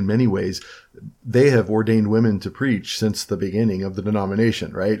theology in many ways. They have ordained women to preach since the beginning of the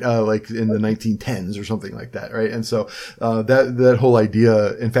denomination, right? Like in the 1910s or something like that, right? And so that whole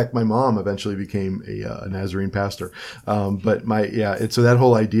idea. In fact, my mom eventually became a Nazarene pastor. So that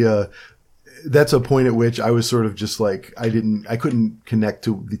whole idea. That's a point at which I was sort of just I couldn't connect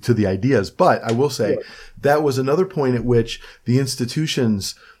to the ideas. But I will say that was another point at which the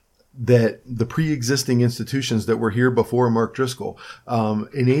institutions, that the pre-existing institutions that were here before Mark Driscoll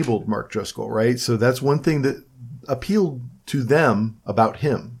enabled Mark Driscoll, right? So that's one thing that appealed to them about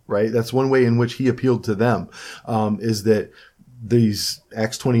him, right? That's one way in which he appealed to them, is that these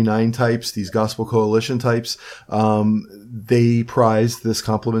Acts 29 types, these Gospel Coalition types, they prized this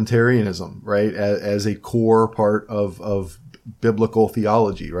complementarianism, right, as a core part of biblical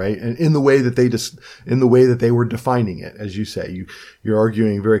theology, right? And in the way that they were defining it, as you say, you're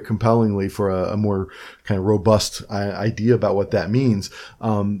arguing very compellingly for a more kind of robust idea about what that means.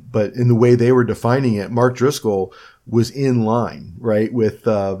 But in the way they were defining it, Mark Driscoll was in line, right, with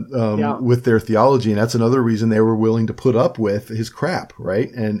their theology. And that's another reason they were willing to put up with his crap,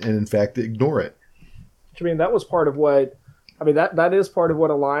 right? And in fact, ignore it. I mean, that was part of what, that is part of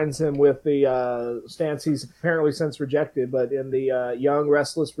what aligns him with the stance he's apparently since rejected, but in the young,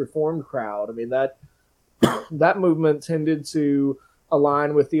 restless, reformed crowd. I mean, that movement tended to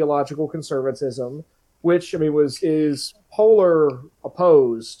align with theological conservatism, which, is polar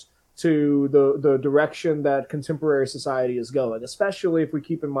opposed to the direction that contemporary society is going, especially if we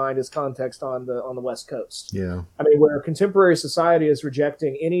keep in mind his context on the West Coast. Yeah. Where contemporary society is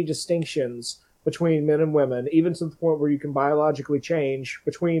rejecting any distinctions between men and women, even to the point where you can biologically change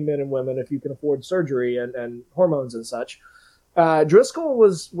between men and women if you can afford surgery and hormones and such. Driscoll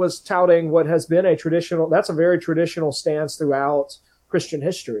was touting what has been that's a very traditional stance throughout Christian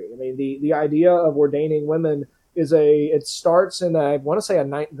history. The idea of ordaining women it starts in, I want to say,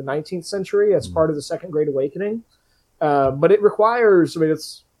 the 19th century as part of the Second Great Awakening. But it requires,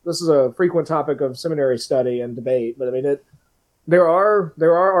 this is a frequent topic of seminary study and debate, but there are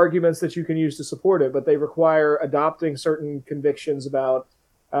arguments that you can use to support it, but they require adopting certain convictions about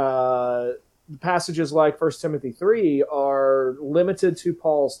passages like 1 Timothy 3 are limited to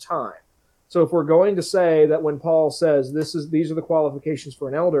Paul's time. So if we're going to say that when Paul says these are the qualifications for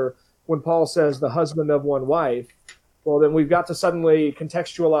an elder, when Paul says the husband of one wife, well, then we've got to suddenly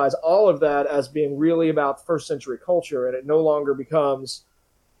contextualize all of that as being really about first century culture, and it no longer becomes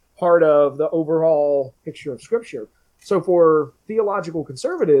part of the overall picture of Scripture. So for theological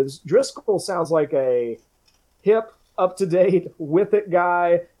conservatives, Driscoll sounds like a hip, up-to-date, with-it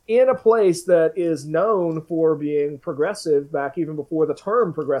guy in a place that is known for being progressive back even before the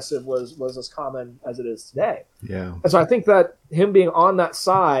term progressive was as common as it is today. Yeah. And so I think that him being on that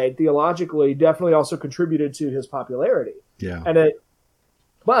side theologically definitely also contributed to his popularity. Yeah.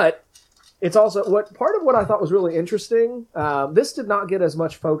 But it's also part of what I thought was really interesting. This did not get as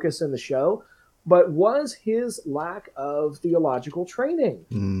much focus in the show, but was his lack of theological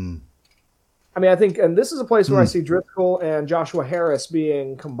training. I mean, I think, and this is a place where I see Driscoll and Joshua Harris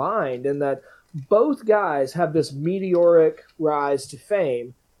being combined, in that both guys have this meteoric rise to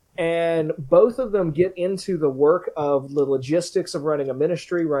fame, and both of them get into the work of the logistics of running a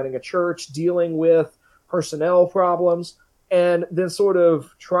ministry, running a church, dealing with personnel problems, and then sort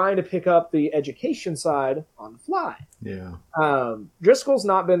of trying to pick up the education side on the fly. Yeah. Driscoll's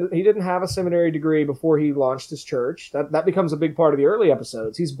he didn't have a seminary degree before he launched his church. That becomes a big part of the early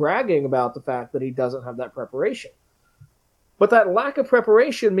episodes. He's bragging about the fact that he doesn't have that preparation. But that lack of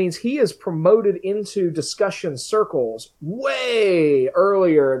preparation means he is promoted into discussion circles way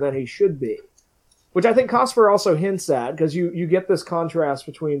earlier than he should be, which I think Cosper also hints at, because you get this contrast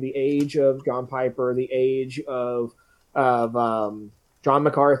between the age of John Piper, the age of John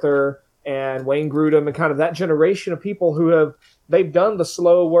MacArthur and Wayne Grudem, and kind of that generation of people who they've done the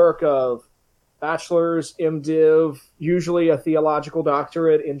slow work of bachelor's, MDiv, usually a theological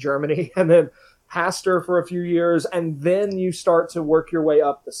doctorate in Germany, and then pastor for a few years, and then you start to work your way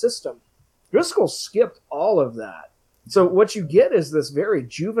up the system. Driscoll skipped all of that. So what you get is this very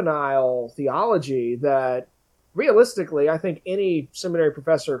juvenile theology that realistically I think any seminary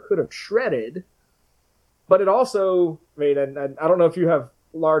professor could have shredded. But it also, I mean, and I don't know if you have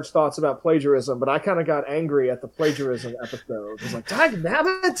large thoughts about plagiarism, but I kind of got angry at the plagiarism episode. I was like,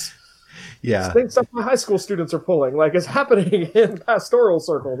 dagnabbit! Yeah. Things stuff my high school students are pulling, like it's happening in pastoral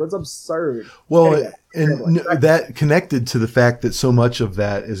circles. It's absurd. Well, that connected to the fact that so much of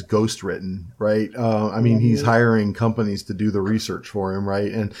that is ghost written, right? I mean, he's hiring companies to do the research for him, right?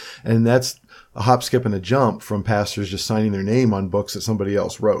 And that's a hop, skip, and a jump from pastors just signing their name on books that somebody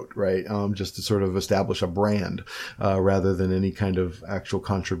else wrote, right? Just to sort of establish a brand, rather than any kind of actual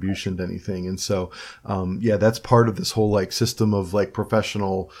contribution to anything. And so, that's part of this whole like system of like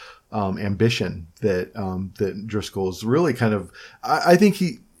professional, ambition that Driscoll is really kind of, I think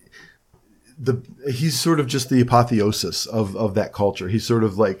he's sort of just the apotheosis of that culture. He's sort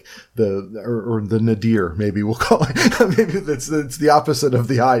of like the nadir, maybe we'll call it. Maybe it's the opposite of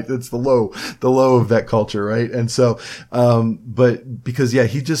the high. It's the low of that culture, right? And so, but because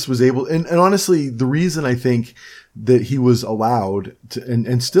he just was able, and honestly, the reason I think that he was allowed to,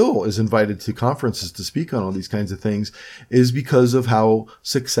 and still is invited to conferences to speak on all these kinds of things, is because of how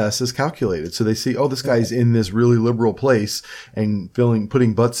success is calculated. So they see, oh, this guy's in this really liberal place and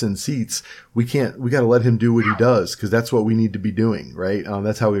putting butts in seats. We got to let him do what he does, because that's what we need to be doing, right?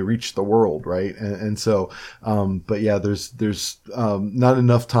 That's how we reach the world, right? And so, there's not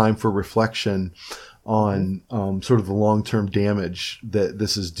enough time for reflection on sort of the long-term damage that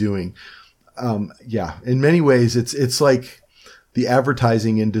this is doing. In many ways, it's like the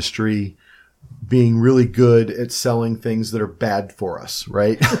advertising industry being really good at selling things that are bad for us,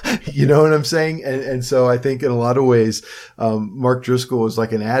 right? You know what I'm saying? And so I think in a lot of ways, Mark Driscoll is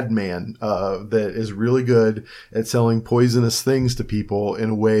like an ad man, that is really good at selling poisonous things to people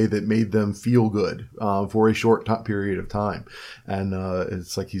in a way that made them feel good, for a short period of time. And,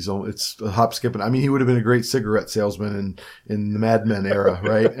 it's like it's a hop, skip, and I mean, he would have been a great cigarette salesman in the Mad Men era,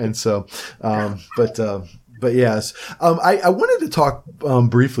 right? And so, but yes, I wanted to talk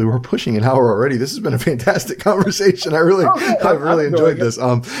briefly. We're pushing an hour already. This has been a fantastic conversation. I've really enjoyed this.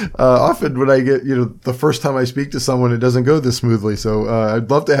 Often when I get, the first time I speak to someone, it doesn't go this smoothly. So I'd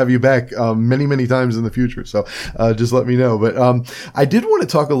love to have you back many, many times in the future. So just let me know. But I did want to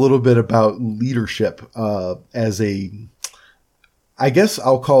talk a little bit about leadership as I guess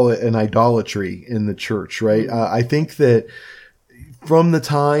I'll call it an idolatry in the church, right? I think that from the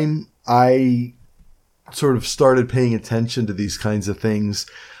time I sort of started paying attention to these kinds of things,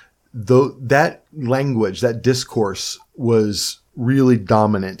 though that language, that discourse was really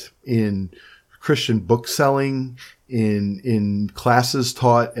dominant in Christian book selling, in classes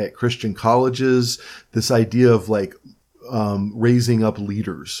taught at Christian colleges, this idea of like, raising up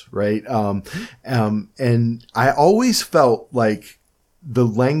leaders, right? And I always felt like the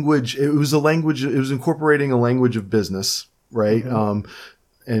language, it was incorporating a language of business, right? Mm-hmm.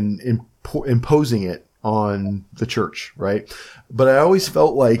 And imposing it on the church, right? But I always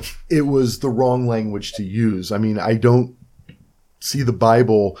felt like it was the wrong language to use. I mean, I don't see the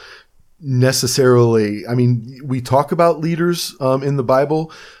Bible necessarily. I mean, we talk about leaders in the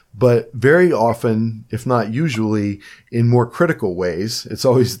Bible, but very often, if not usually, in more critical ways. It's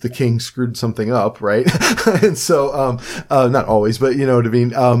always the king screwed something up, right? And so, not always, but you know what I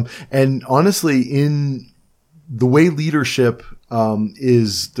mean? And honestly, in the way leadership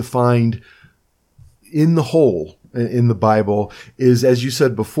is defined in the whole in the Bible is, as you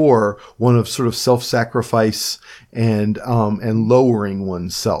said before, one of sort of self-sacrifice and lowering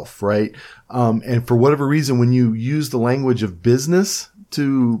oneself, right? And for whatever reason, when you use the language of business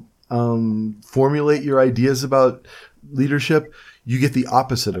to formulate your ideas about leadership, you get the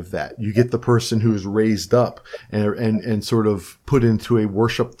opposite of that. You get the person who is raised up and sort of put into a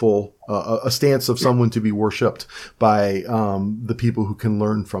worshipful, a stance of someone to be worshipped by the people who can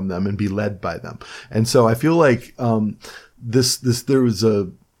learn from them and be led by them. And so I feel like there was a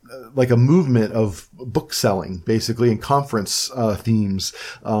movement of book selling, basically, and conference themes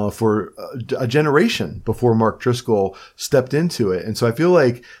for a generation before Mark Driscoll stepped into it. And so I feel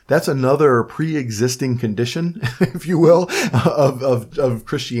like that's another pre-existing condition, if you will, of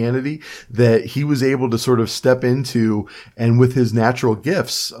Christianity that he was able to sort of step into, and with his natural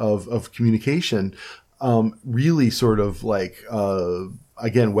gifts of communication, really sort of like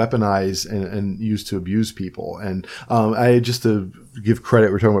again, weaponize and use to abuse people. And I just to give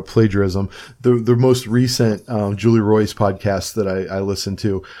credit, we're talking about plagiarism. The most recent Julie Roy's podcast that I listened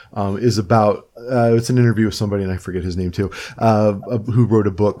to is about it's an interview with somebody, and I forget his name too, who wrote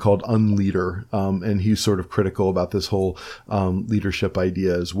a book called Unleader, and he's sort of critical about this whole leadership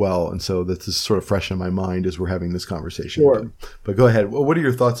idea as well. And so that's just sort of fresh in my mind as we're having this conversation. Sure. But go ahead. What are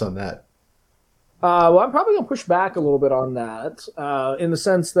your thoughts on that? Well, I'm probably going to push back a little bit on that, in the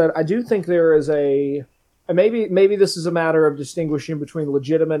sense that I do think there is maybe this is a matter of distinguishing between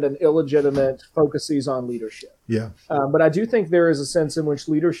legitimate and illegitimate focuses on leadership. Yeah. But I do think there is a sense in which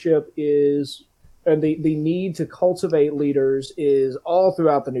leadership is, and the need to cultivate leaders is all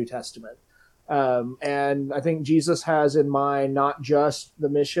throughout the New Testament. And I think Jesus has in mind not just the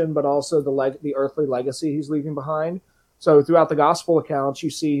mission, but also the earthly legacy he's leaving behind. So throughout the gospel accounts,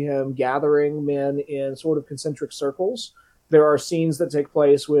 you see him gathering men in sort of concentric circles. There are scenes that take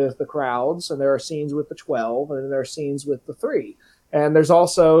place with the crowds, and there are scenes with the 12, and there are scenes with the 3. And there's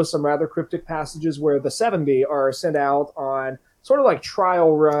also some rather cryptic passages where the 70 are sent out on sort of like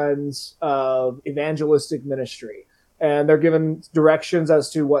trial runs of evangelistic ministry. And they're given directions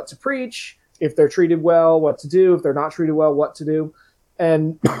as to what to preach, if they're treated well, what to do, if they're not treated well, what to do.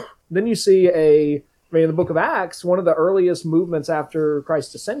 And then you see in the book of Acts, one of the earliest movements after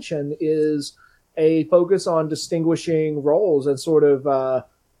Christ's ascension is a focus on distinguishing roles and sort of,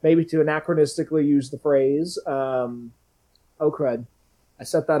 maybe to anachronistically use the phrase, oh crud, I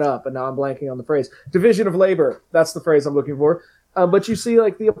set that up and now I'm blanking on the phrase, division of labor. That's the phrase I'm looking for. But you see,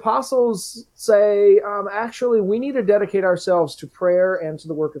 like, the apostles say, actually, we need to dedicate ourselves to prayer and to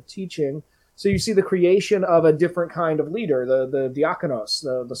the work of teaching. So you see the creation of a different kind of leader, the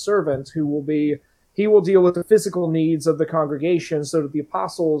diakonos, the servant he will deal with the physical needs of the congregation so that the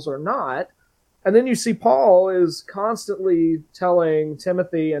apostles are not. And then you see Paul is constantly telling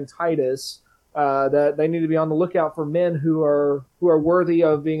Timothy and Titus that they need to be on the lookout for men who are worthy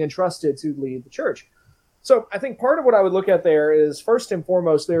of being entrusted to lead the church. So I think part of what I would look at there is, first and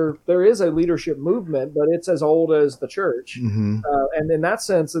foremost, there is a leadership movement, but it's as old as the church. Mm-hmm. And in that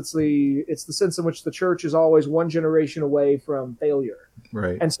sense, it's the sense in which the church is always one generation away from failure.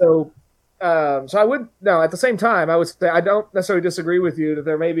 Right. And so I would, now at the same time, I would say I don't necessarily disagree with you that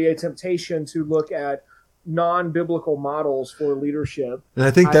there may be a temptation to look at non-biblical models for leadership. And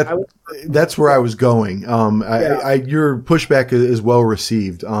I think that's where I was going. Your pushback is well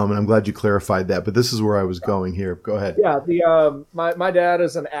received, and I'm glad you clarified that. But this is where I was going here. Go ahead. Yeah, my dad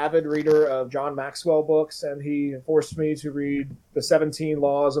is an avid reader of John Maxwell books, and he forced me to read the 17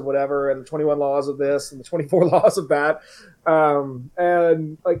 laws of whatever, and the 21 laws of this, and the 24 laws of that.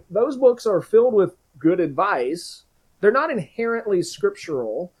 And like, those books are filled with good advice. They're not inherently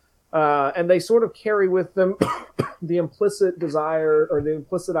scriptural. And they sort of carry with them the implicit desire or the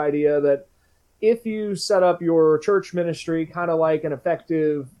implicit idea that if you set up your church ministry kind of like an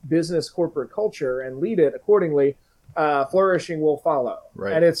effective business corporate culture and lead it accordingly, flourishing will follow.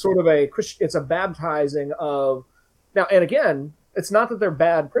 Right. And it's sort of it's a baptizing of, now, and again, it's not that they're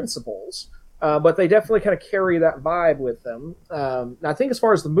bad principles, but they definitely kind of carry that vibe with them. I think as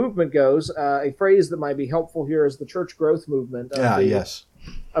far as the movement goes, a phrase that might be helpful here is the church growth movement.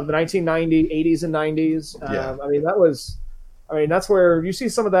 Of the 1990s, 80s, and 90s. That's where you see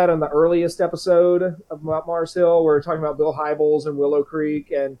some of that in the earliest episode of Mars Hill, where we're talking about Bill Hybels and Willow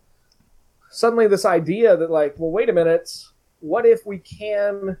Creek, and suddenly this idea that, like, well, wait a minute, what if we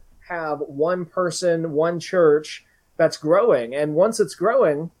can have one person, one church that's growing? And once it's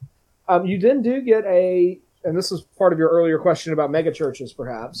growing, you then do get and this is part of your earlier question about mega churches,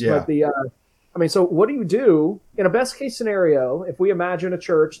 perhaps. Yeah. But so what do you do in a best case scenario if we imagine a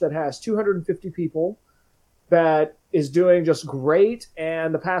church that has 250 people that is doing just great,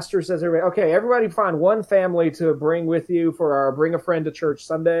 and the pastor says, everybody find one family to bring with you for our Bring a Friend to Church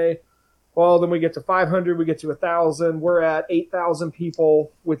Sunday. Well, then we get to 500, we get to 1,000. We're at 8,000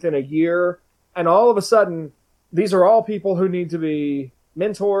 people within a year. And all of a sudden, these are all people who need to be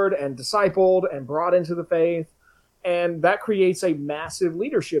mentored and discipled and brought into the faith. And that creates a massive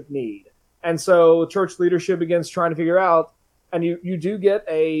leadership need. And so church leadership begins trying to figure out, and you do get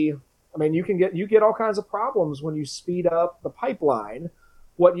you get all kinds of problems when you speed up the pipeline.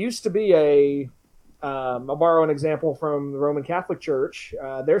 What used to be I'll borrow an example from the Roman Catholic Church.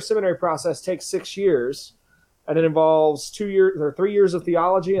 Their seminary process takes 6 years, and it involves 3 years of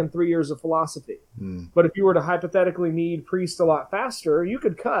theology and 3 years of philosophy. But if you were to hypothetically need priests a lot faster, you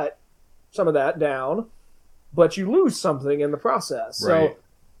could cut some of that down, but you lose something in the process. Right. So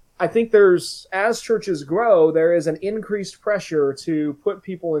I think as churches grow, there is an increased pressure to put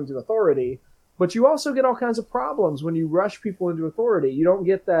people into authority, but you also get all kinds of problems when you rush people into authority. You don't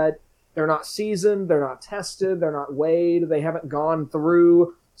get that they're not seasoned, they're not tested, they're not weighed, they haven't gone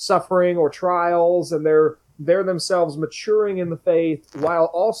through suffering or trials, and they're themselves maturing in the faith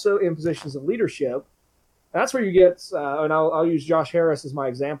while also in positions of leadership. That's where you get, and I'll use Josh Harris as my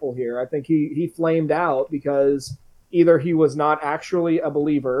example here. I think he flamed out because either he was not actually a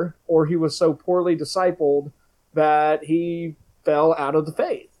believer, or he was so poorly discipled that he fell out of the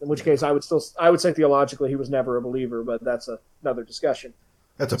faith. In which case, I would say theologically he was never a believer, but that's another discussion.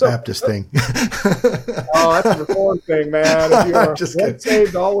 That's a Baptist thing. Oh, that's a Reformed thing, man. If you are once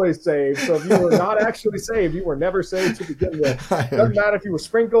saved, always saved. So if you were not actually saved, you were never saved to begin with. It doesn't matter if you were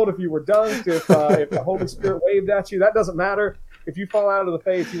sprinkled, if you were dunked, if the Holy Spirit waved at you. That doesn't matter. If you fall out of the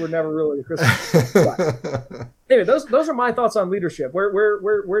faith, you were never really a Christian. But anyway, those are my thoughts on leadership. Where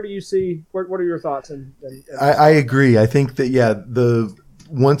do you see? What are your thoughts? I agree. I think that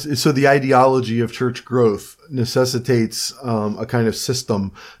the ideology of church growth necessitates a kind of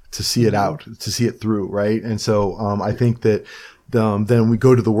system to see it out, to see it through, right? And so I think that then we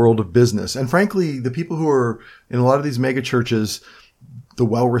go to the world of business, and frankly, the people who are in a lot of these mega churches, the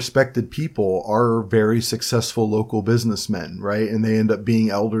well-respected people, are very successful local businessmen, right? And they end up being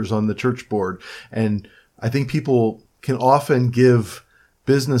elders on the church board. And I think people can often give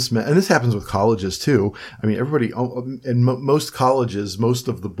businessmen, and this happens with colleges too. I mean, everybody in most colleges, most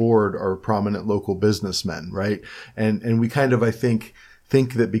of the board are prominent local businessmen, right? And we kind of, I think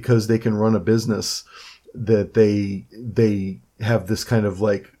that because they can run a business, that they have this kind of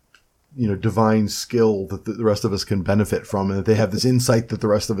divine skill that the rest of us can benefit from, and that they have this insight that the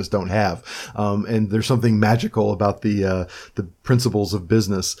rest of us don't have. And there's something magical about the principles of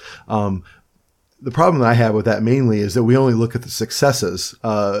business. The problem that I have with that mainly is that we only look at the successes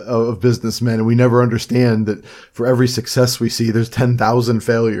of businessmen, and we never understand that for every success we see, there's 10,000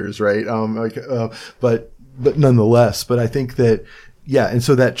 failures, right? But nonetheless, but I think that, and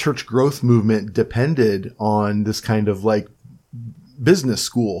so that church growth movement depended on this kind of business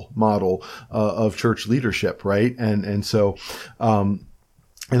school model of church leadership, right? And so, and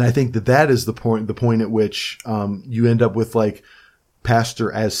I think that is the point at which you end up with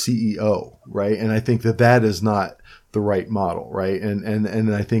pastor as CEO, right? And I think that is not the right model, right?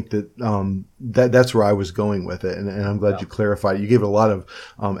 And I think that that's where I was going with it, and I'm glad you clarified. You gave a lot of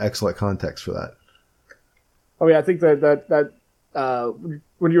excellent context for that. Oh yeah, I think that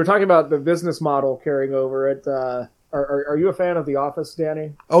when you were talking about the business model carrying over it, are you a fan of The Office,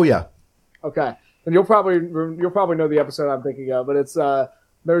 Danny? Oh yeah. Okay, and you'll probably know the episode I'm thinking of, but it's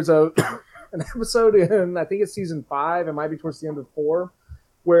there's an episode in, I think it's season 5, it might be towards the end of 4,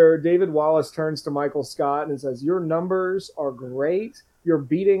 where David Wallace turns to Michael Scott and says, "Your numbers are great. You're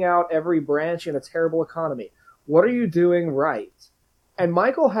beating out every branch in a terrible economy. What are you doing right?" And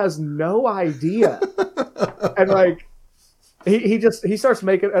Michael has no idea. And he starts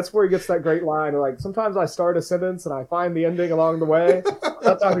making, that's where he gets that great line, sometimes I start a sentence and I find the ending along the way.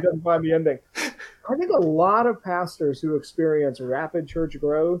 That's how he doesn't find the ending. I think a lot of pastors who experience rapid church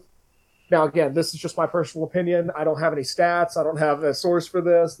growth, now again, this is just my personal opinion. I don't have any stats. I don't have a source for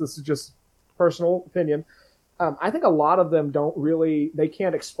this. This is just personal opinion. I think a lot of them they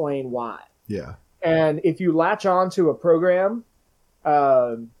can't explain why. Yeah. And if you latch on to a program,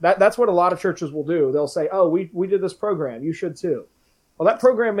 that's what a lot of churches will do. They'll say, oh, we did this program. You should too. Well, that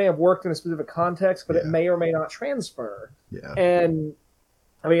program may have worked in a specific context, but it may or may not transfer. Yeah. And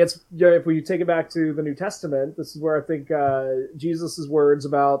I mean, it's, if we take it back to the New Testament, this is where I think Jesus' words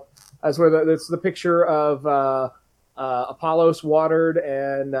about, that's the picture of Apollos watered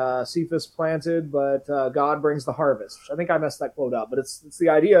and Cephas planted, but God brings the harvest. I think I messed that quote up, but it's the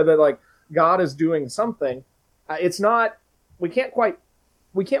idea that like God is doing something. It's not, we can't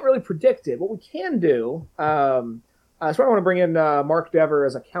really predict it. What we can do, that's why I want to bring in Mark Dever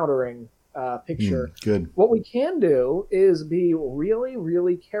as a countering picture. Good. What we can do is be really,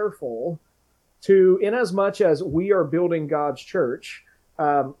 really careful to, in as much as we are building God's church,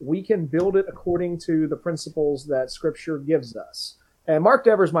 we can build it according to the principles that Scripture gives us. And Mark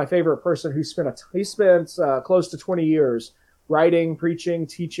Dever is my favorite person who spent close to 20 years writing, preaching,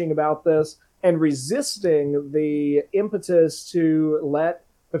 teaching about this, and resisting the impetus to let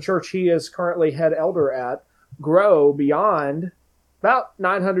the church he is currently head elder at grow beyond about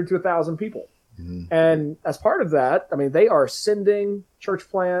 900 to 1,000 people. Mm-hmm. And as part of that, I mean, they are sending church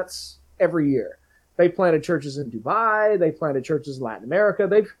plants every year. They planted churches in Dubai. They planted churches in Latin America.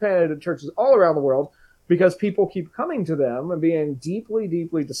 They've planted churches all around the world because people keep coming to them and being deeply,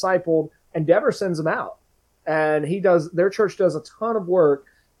 deeply discipled, and Dever sends them out. And their church does a ton of work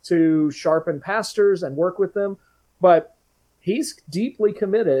to sharpen pastors and work with them. But he's deeply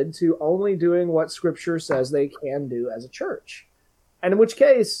committed to only doing what Scripture says they can do as a church. And in which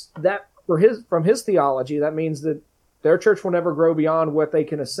case, that from his theology, that means that their church will never grow beyond what they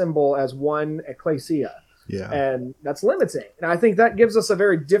can assemble as one ecclesia. Yeah. And that's limiting. And I think that gives us a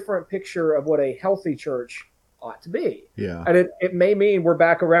very different picture of what a healthy church ought to be. Yeah. And it may mean we're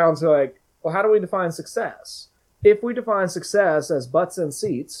back around to like, well, how do we define success? If we define success as butts in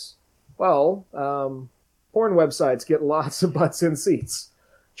seats, well, porn websites get lots of butts in seats.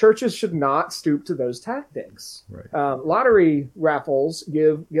 Churches should not stoop to those tactics. Right. Lottery raffles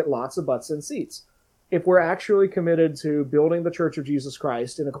get lots of butts in seats. If we're actually committed to building the Church of Jesus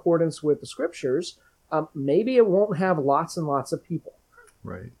Christ in accordance with the Scriptures, maybe it won't have lots and lots of people.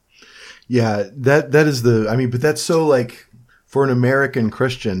 Right. Yeah, that is but that's so like for an American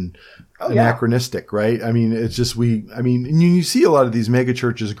Christian, anachronistic, right? I mean, it's just and you see a lot of these mega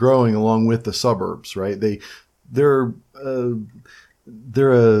churches growing along with the suburbs, right? They're a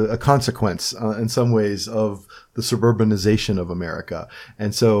consequence in some ways of the suburbanization of America.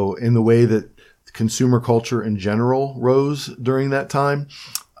 And so in the way that consumer culture in general rose during that time,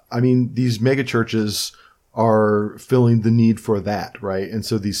 I mean, these mega churches are filling the need for that, right? And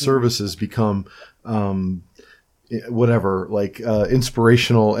so these services become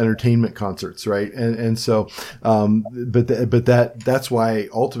inspirational entertainment concerts, right? And so that's why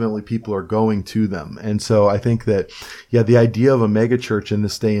ultimately people are going to them. And so I think that the idea of a mega church in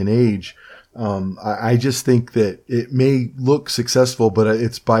this day and age, I just think that it may look successful, but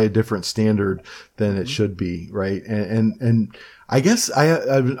it's by a different standard than it should be, right? And I guess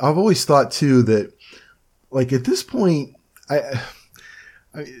I've always thought too that, like, at this point,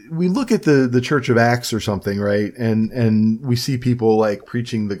 we look at the Church of Acts or something, right? And we see people like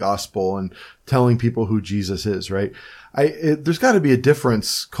preaching the gospel and telling people who Jesus is, right? There's got to be a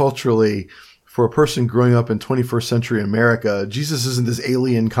difference culturally. For a person growing up in 21st century America, Jesus isn't this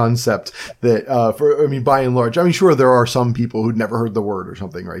alien concept that, by and large, sure, there are some people who'd never heard the word or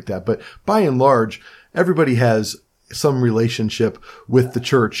something like that, but by and large, everybody has some relationship with the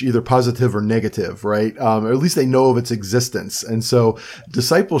church, either positive or negative, right? Or at least they know of its existence. And so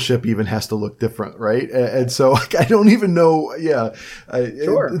discipleship even has to look different, right? And so I don't even know. Yeah.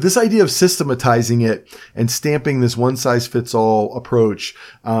 Sure. This idea of systematizing it and stamping this one size fits all approach,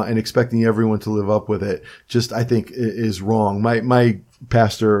 and expecting everyone to live up with it, just, I think is wrong. My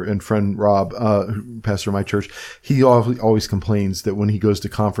pastor and friend Rob, pastor of my church, he always complains that when he goes to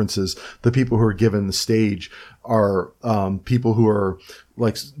conferences, the people who are given the stage are people who are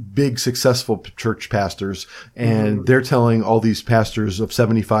like big successful church pastors, and they're telling all these pastors of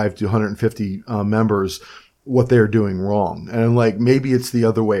 75 to 150 members what they're doing wrong. And I'm like, maybe it's the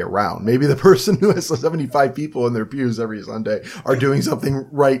other way around. Maybe the person who has 75 people in their pews every Sunday are doing something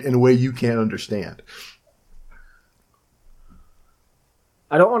right in a way you can't understand.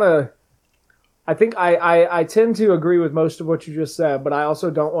 I think I tend to agree with most of what you just said, but I also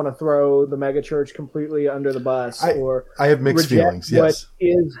don't want to throw the megachurch completely under the bus I have mixed feelings. Yes. What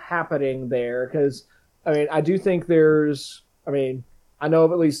is happening there? Because, I do think I know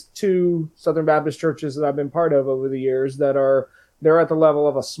of at least two Southern Baptist churches that I've been part of over the years that are they're at the level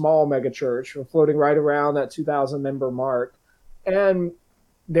of a small megachurch. We're floating right around that 2,000 member mark. And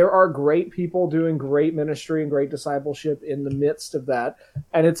there are great people doing great ministry and great discipleship in the midst of that.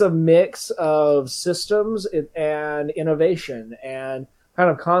 And it's a mix of systems and innovation and kind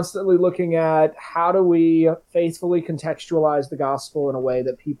of constantly looking at how do we faithfully contextualize the gospel in a way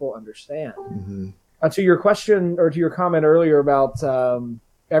that people understand. Mm-hmm. To your question or to your comment earlier about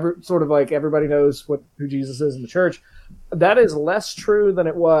everybody knows who Jesus is in the church, that is less true than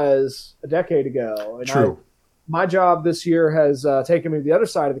it was a decade ago. And True. My job this year has taken me to the other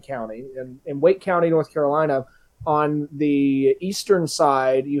side of the county. In Wake County, North Carolina, on the eastern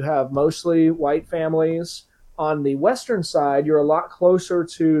side, you have mostly white families. On the western side, you're a lot closer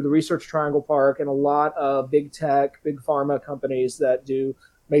to the Research Triangle Park and a lot of big tech, big pharma companies that do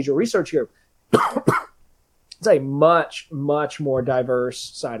major research here. It's a much, much more diverse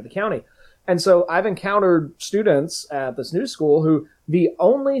side of the county. And so I've encountered students at this new school who the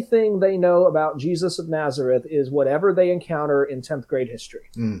only thing they know about Jesus of Nazareth is whatever they encounter in 10th grade history.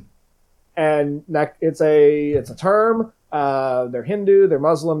 Mm. And that it's a term. They're Hindu, they're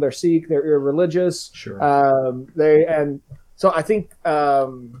Muslim, they're Sikh, they're irreligious. Sure. So I think I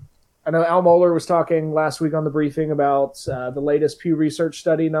know Al Mohler was talking last week on the briefing about the latest Pew Research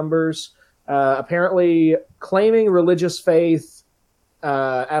study numbers. Apparently, claiming religious faith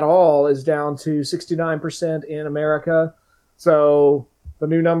at all is down to 69% in America. So the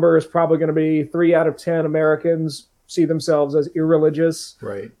new number is probably going to be 3 out of 10 Americans see themselves as irreligious.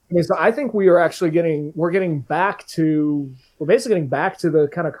 Right. So I think we are actually we're basically getting back to the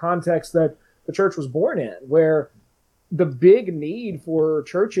kind of context that the church was born in, where the big need for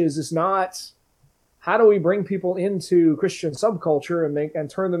churches is not how do we bring people into Christian subculture and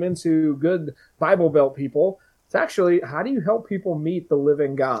turn them into good Bible Belt people. It's actually, how do you help people meet the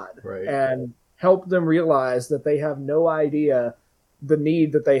living God, right, and help them realize that they have no idea the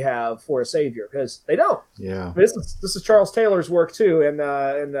need that they have for a savior, because they don't. Yeah. This is Charles Taylor's work too, in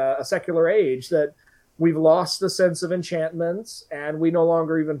A Secular Age, that we've lost the sense of enchantment and we no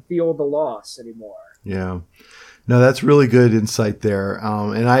longer even feel the loss anymore. Yeah. No, that's really good insight there.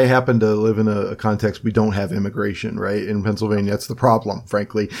 And I happen to live in a context we don't have immigration, right? In Pennsylvania, that's the problem,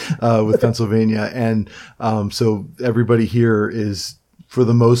 frankly, with Pennsylvania. And so everybody here is, for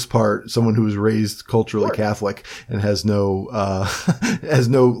the most part, someone who was raised culturally Catholic and has no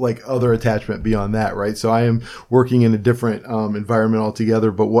like other attachment beyond that, right? So I am working in a different environment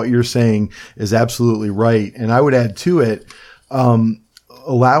altogether. But what you're saying is absolutely right. And I would add to it,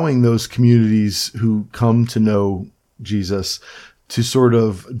 allowing those communities who come to know Jesus to sort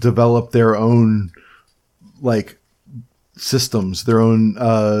of develop their own like systems, their own,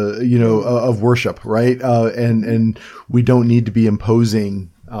 of worship, right? And we don't need to be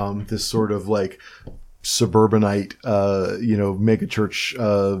imposing this sort of like suburbanite, megachurch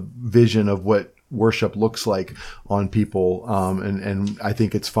vision of what worship looks like on people. And I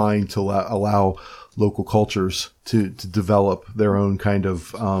think it's fine to allow local cultures to develop their own kind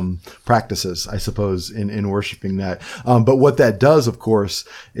of practices, I suppose, in worshiping that. But what that does, of course,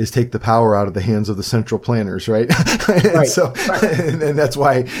 is take the power out of the hands of the central planners, right? And that's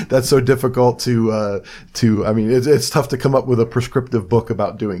why that's so difficult to it's tough to come up with a prescriptive book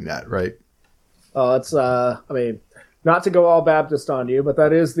about doing that, right? Not to go all Baptist on you, but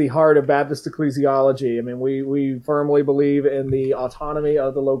that is the heart of Baptist ecclesiology. I mean, we firmly believe in the autonomy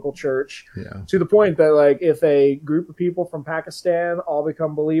of the local church, to the point that, like, if a group of people from Pakistan all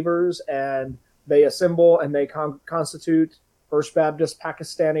become believers and they assemble and they constitute First Baptist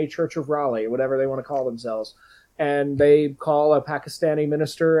Pakistani Church of Raleigh, whatever they want to call themselves, and they call a Pakistani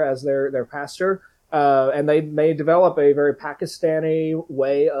minister as their pastor, and they may develop a very Pakistani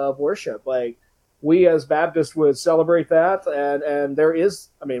way of worship, like, we as Baptists would celebrate that, and there is,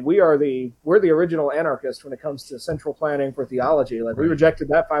 we're the original anarchists when it comes to central planning for theology. Like, we rejected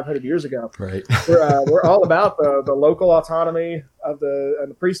that 500 years ago. Right. We're all about the local autonomy of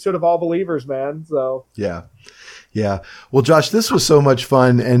the priesthood of all believers, man. So yeah. Well, Josh, this was so much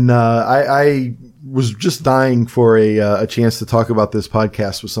fun, and I was just dying for a chance to talk about this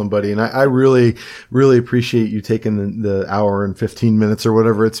podcast with somebody, and I really, really appreciate you taking the hour and 15 minutes or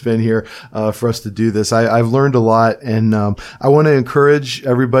whatever it's been here for us to do this. I've learned a lot, and I want to encourage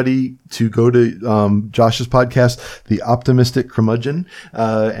everybody to go to Josh's podcast, The Optimistic Curmudgeon,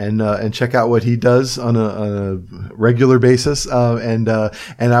 and check out what he does on a regular basis. And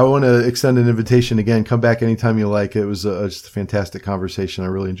I want to extend an invitation again. Come back anytime you like. It was just a fantastic conversation. I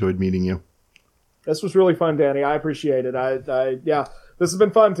really enjoyed meeting you. This was really fun, Danny. I appreciate it. This has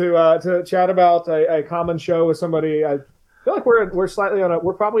been fun to chat about a common show with somebody feel like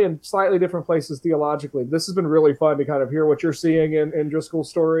we're probably in slightly different places theologically. This has been really fun to kind of hear what you're seeing in Driscoll's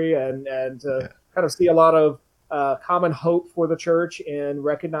story and to kind of see a lot of common hope for the church in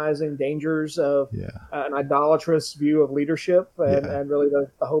recognizing dangers of an idolatrous view of leadership and really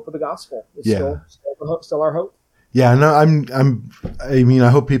the hope of the gospel is still our hope. Yeah, no, I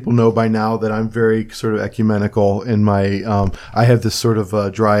hope people know by now that I'm very sort of ecumenical in my, I have this sort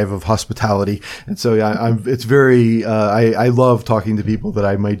of drive of hospitality. And so, it's very, I love talking to people that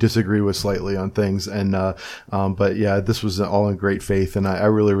I might disagree with slightly on things. And, but yeah, this was all in great faith and I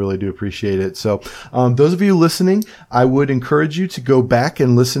really, really do appreciate it. So, those of you listening, I would encourage you to go back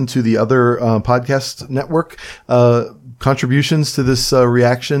and listen to the other, podcast network, contributions to this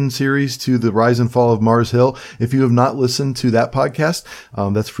reaction series to the Rise and Fall of Mars Hill. If you have not listened to that podcast,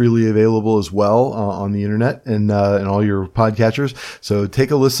 that's freely available as well on the internet and all your podcatchers. So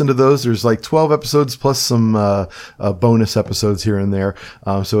take a listen to those. There's like 12 episodes plus some bonus episodes here and there.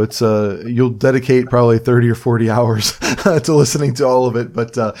 So it's you'll dedicate probably 30 or 40 hours to listening to all of it,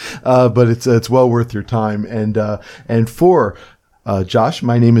 but it's well worth your time. And for Josh,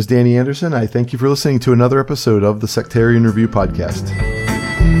 my name is Danny Anderson. I thank you for listening to another episode of the Sectarian Review Podcast.